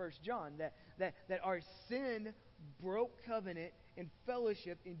tell us in 1 John, that our sin broke covenant and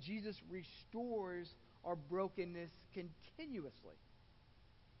fellowship, and Jesus restores our brokenness continuously.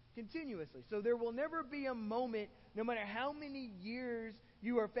 Continuously. So there will never be a moment, no matter how many years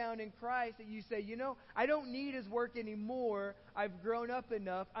you are found in Christ, that you say, I don't need His work anymore. I've grown up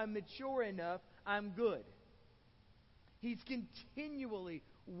enough. I'm mature enough. I'm good. He's continually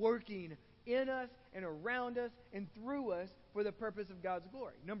working in us and around us and through us for the purpose of God's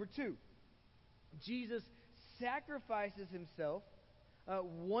glory. Number two, Jesus sacrifices Himself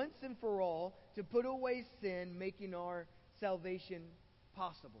once and for all to put away sin, making our salvation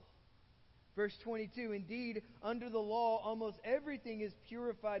possible. Verse 22, indeed, under the law, almost everything is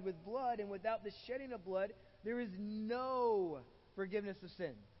purified with blood, and without the shedding of blood, there is no forgiveness of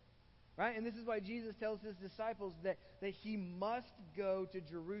sin. Right? And this is why Jesus tells His disciples that He must go to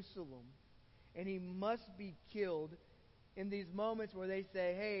Jerusalem and He must be killed in these moments where they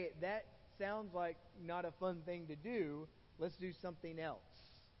say, hey, that sounds like not a fun thing to do. Let's do something else.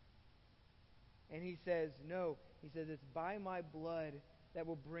 And He says, no. He says, it's by my blood that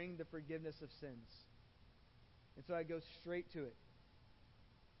will bring the forgiveness of sins. And so I go straight to it.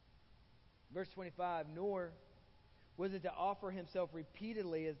 Verse 25, nor was it to offer Himself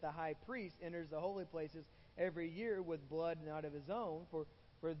repeatedly as the high priest enters the holy places every year with blood not of his own, for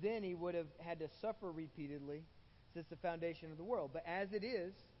then He would have had to suffer repeatedly since the foundation of the world. But as it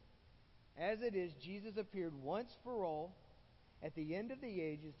is, Jesus appeared once for all at the end of the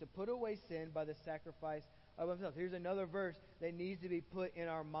ages to put away sin by the sacrifice of Himself. Here's another verse that needs to be put in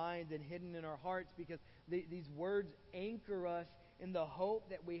our minds and hidden in our hearts, because these words anchor us in the hope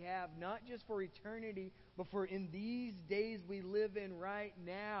that we have, not just for eternity, but for in these days we live in right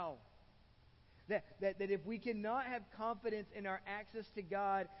now. That if we cannot have confidence in our access to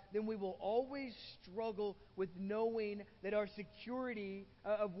God, then we will always struggle with knowing that our security,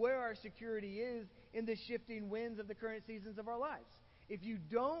 of where our security is in the shifting winds of the current seasons of our lives. If you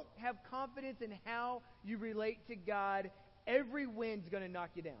don't have confidence in how you relate to God, every wind's going to knock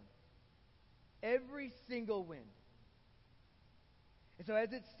you down. Every single wind. And so as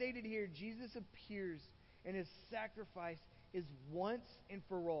it's stated here, Jesus appears and His sacrifice is once and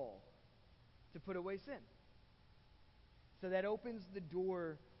for all to put away sin. So that opens the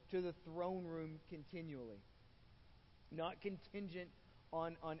door to the throne room continually. Not contingent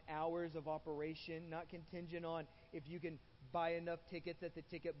on hours of operation, not contingent on if you can buy enough tickets at the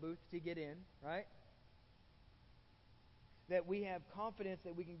ticket booth to get in, right? That we have confidence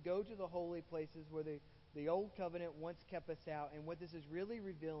that we can go to the holy places where the old covenant once kept us out. And what this is really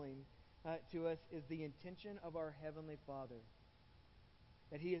revealing to us is the intention of our Heavenly Father.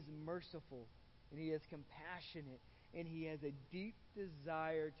 That He is merciful, and He is compassionate, and He has a deep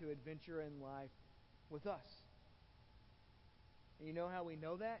desire to adventure in life with us. And you know how we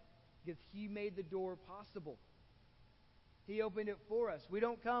know that? Because He made the door possible. He opened it for us. We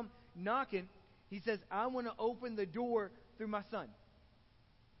don't come knocking. He says, I want to open the door through my Son.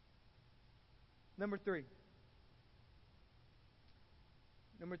 Number three,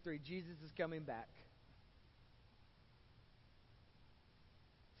 Jesus is coming back.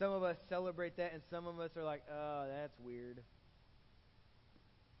 Some of us celebrate that, and some of us are like, oh, that's weird.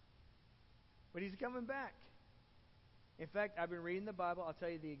 But He's coming back. In fact, I've been reading the Bible. I'll tell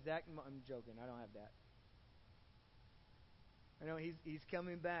you the exact... I'm joking. I don't have that. I know He's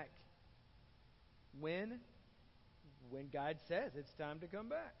coming back. When? When God says it's time to come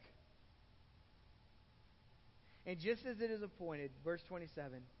back. And just as it is appointed, verse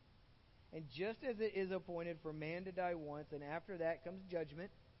 27, and just as it is appointed for man to die once, and after that comes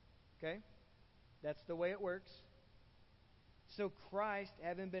judgment, okay? That's the way it works. So Christ,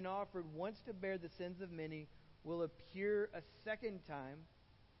 having been offered once to bear the sins of many, will appear a second time,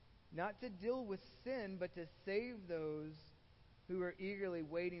 not to deal with sin, but to save those who are eagerly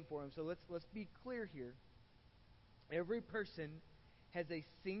waiting for Him. So let's be clear here. Every person has a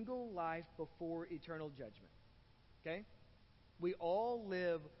single life before eternal judgment. Okay? We all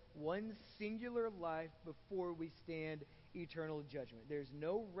live one singular life before we stand eternal judgment. There's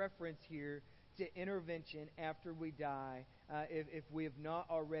no reference here to intervention after we die if we have not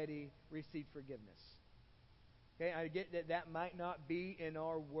already received forgiveness. Okay, I get that might not be in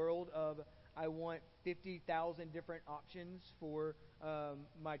our world of I want 50,000 different options for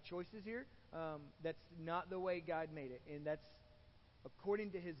my choices here. That's not the way God made it. And that's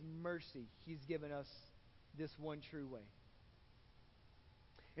according to His mercy, He's given us this one true way.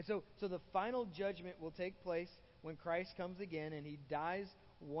 And so the final judgment will take place when Christ comes again, and He dies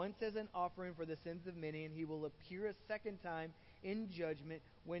once as an offering for the sins of many, and He will appear a second time in judgment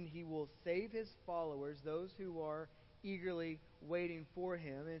when He will save His followers, those who are eagerly waiting for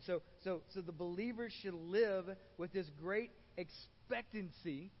Him. And so the believers should live with this great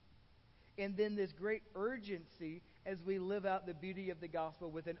expectancy and then this great urgency as we live out the beauty of the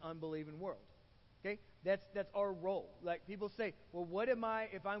gospel with an unbelieving world. Okay? That's our role. Like people say, well, what am I,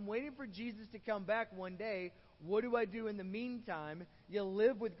 if I'm waiting for Jesus to come back one day, what do I do in the meantime? You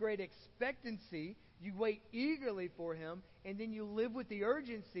live with great expectancy, you wait eagerly for Him, and then you live with the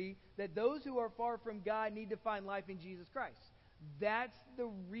urgency that those who are far from God need to find life in Jesus Christ. That's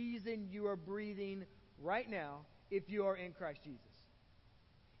the reason you are breathing right now if you are in Christ Jesus.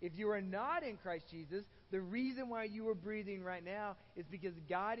 If you are not in Christ Jesus, the reason why you are breathing right now is because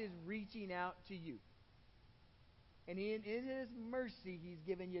God is reaching out to you. And in His mercy, He's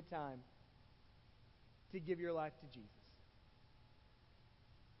given you time to give your life to Jesus.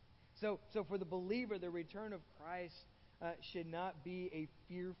 So for the believer, the return of Christ should not be a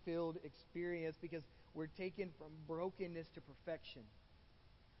fear-filled experience because we're taken from brokenness to perfection.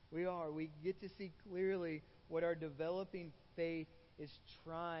 We are. We get to see clearly what our developing faith is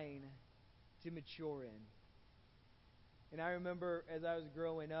trying to mature in. And I remember as I was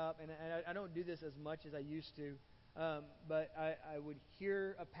growing up, and I don't do this as much as I used to, but I would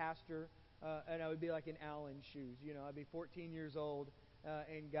hear a pastor, and I would be like in Alan's shoes. You know, I'd be 14 years old,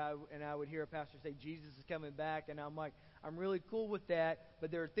 and I would hear a pastor say, Jesus is coming back, and I'm like, I'm really cool with that,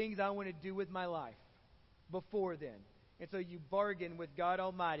 but there are things I want to do with my life before then. And so you bargain with God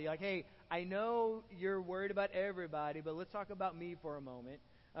Almighty, like, hey, I know you're worried about everybody, but let's talk about me for a moment.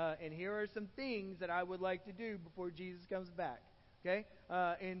 And here are some things that I would like to do before Jesus comes back. Okay?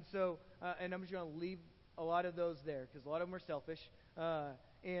 And I'm just going to leave a lot of those there because a lot of them are selfish.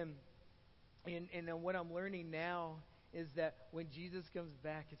 And then what I'm learning now is that when Jesus comes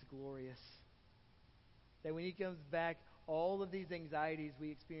back, it's glorious. That when He comes back, all of these anxieties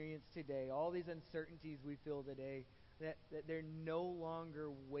we experience today, all these uncertainties we feel today, that they're no longer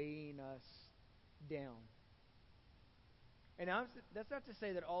weighing us down. And that's not to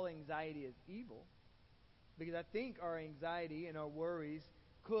say that all anxiety is evil, because I think our anxiety and our worries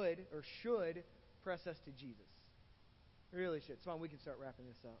could or should press us to Jesus. It really should. So we can start wrapping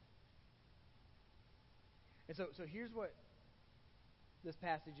this up. And so here's what this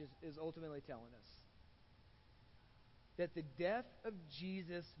passage is ultimately telling us. That the death of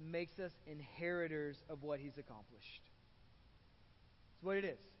Jesus makes us inheritors of what He's accomplished. That's what it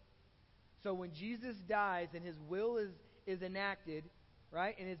is. So when Jesus dies and his will is enacted,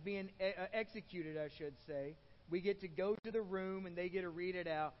 right, and is being executed, I should say, we get to go to the room and they get to read it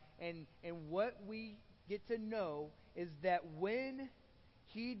out. And what we get to know is that when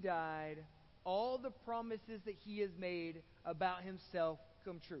he died, all the promises that he has made about himself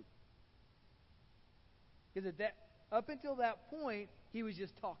come true. Because up until that point, he was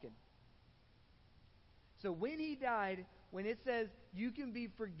just talking. So when he died, when it says, you can be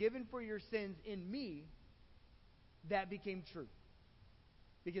forgiven for your sins in me, that became true.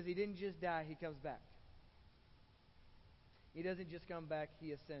 Because he didn't just die, he comes back. He doesn't just come back,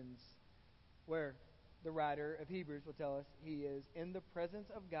 he ascends. Where the writer of Hebrews will tell us he is in the presence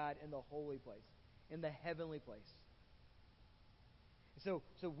of God in the holy place, in the heavenly place. So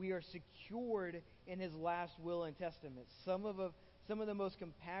we are secured in his last will and testament. Some of the most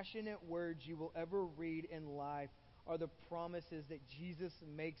compassionate words you will ever read in life are the promises that Jesus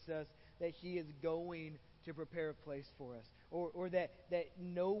makes us that he is going to prepare a place for us. Or that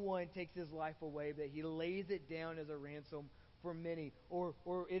no one takes his life away, that he lays it down as a ransom for many. Or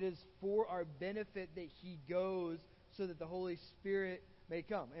it is for our benefit that he goes so that the Holy Spirit may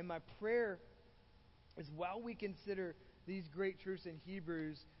come. And my prayer is while we consider these great truths in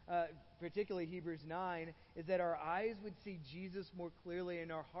Hebrews, particularly Hebrews 9, is that our eyes would see Jesus more clearly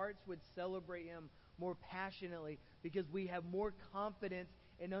and our hearts would celebrate him more passionately because we have more confidence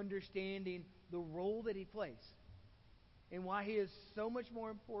in understanding the role that he plays and why he is so much more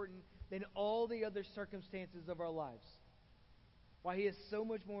important than all the other circumstances of our lives. Why he is so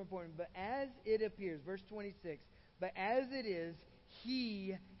much more important. But as it appears, verse 26, but as it is,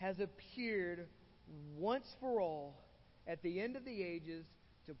 he has appeared once for all at the end of the ages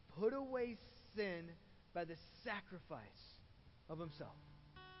to put away sin by the sacrifice of himself.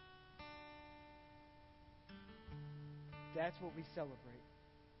 That's what we celebrate.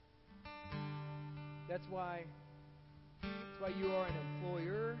 That's why you are an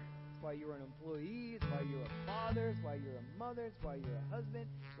employer. It's why you are an employee. It's why you're a father. It's why you're a mother. It's why you're a husband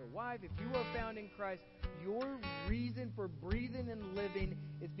or wife. If you are found in Christ, your reason for breathing and living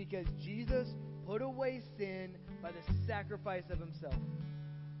is because Jesus put away sin by the sacrifice of himself.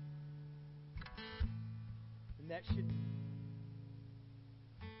 And that should...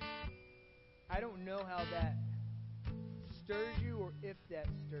 I don't know how that stirs you or if that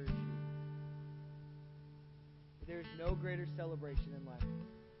stirs you. But there is no greater celebration in life.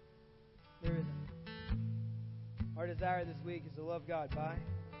 There isn't. Our desire this week is to love God by.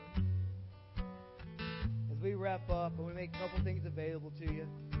 As we wrap up and we make a couple things available to you.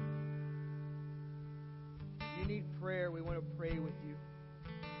 If you need prayer, we want to pray with you.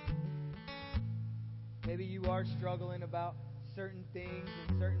 Maybe you are struggling about certain things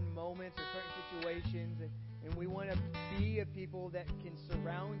in certain moments or certain situations, and we want to be a people that can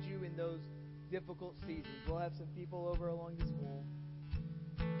surround you in those difficult seasons. We'll have some people over along this wall.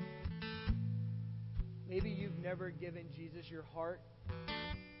 Maybe you've never given Jesus your heart.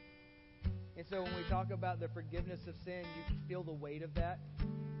 And so when we talk about the forgiveness of sin, you can feel the weight of that.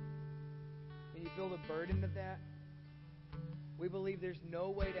 And you feel the burden of that. We believe there's no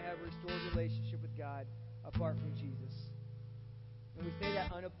way to have a restored relationship with God apart from Jesus. And we say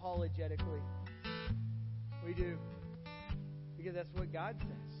that unapologetically. We do. Because that's what God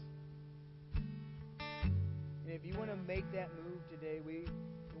says. And if you want to make that move today, we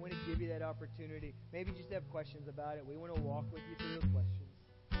want to give you that opportunity. Maybe just have questions about it. We want to walk with you through those questions.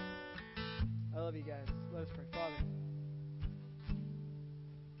 I love you guys. Let us pray. Father,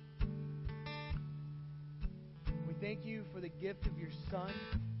 we thank you for the gift of your Son.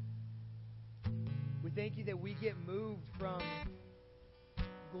 We thank you that we get moved from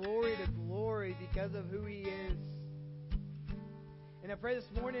glory to glory because of who he is. And I pray this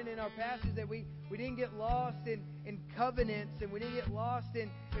morning in our passage that we didn't get lost in covenants and we didn't get lost in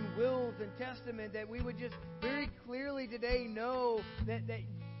wills and testament, that we would just very clearly today know that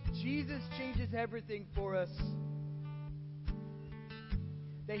Jesus changes everything for us.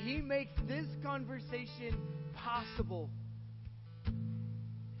 That he makes this conversation possible.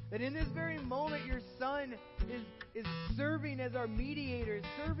 That in this very moment your Son is serving as our mediator, is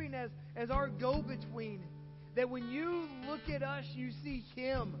serving as our go-between. That when you look at us, you see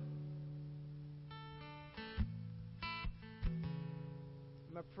him.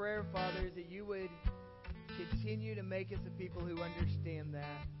 My prayer, Father, is that you would continue to make us a people who understand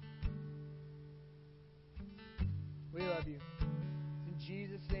that. We love you. In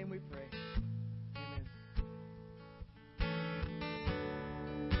Jesus' name we pray. Amen.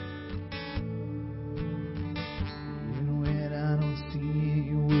 Even when I don't see it,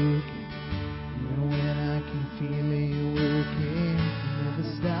 you're working. Even when I can feel it, you're working.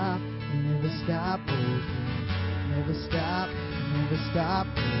 stop working. Never stop working.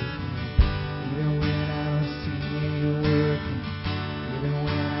 Even when I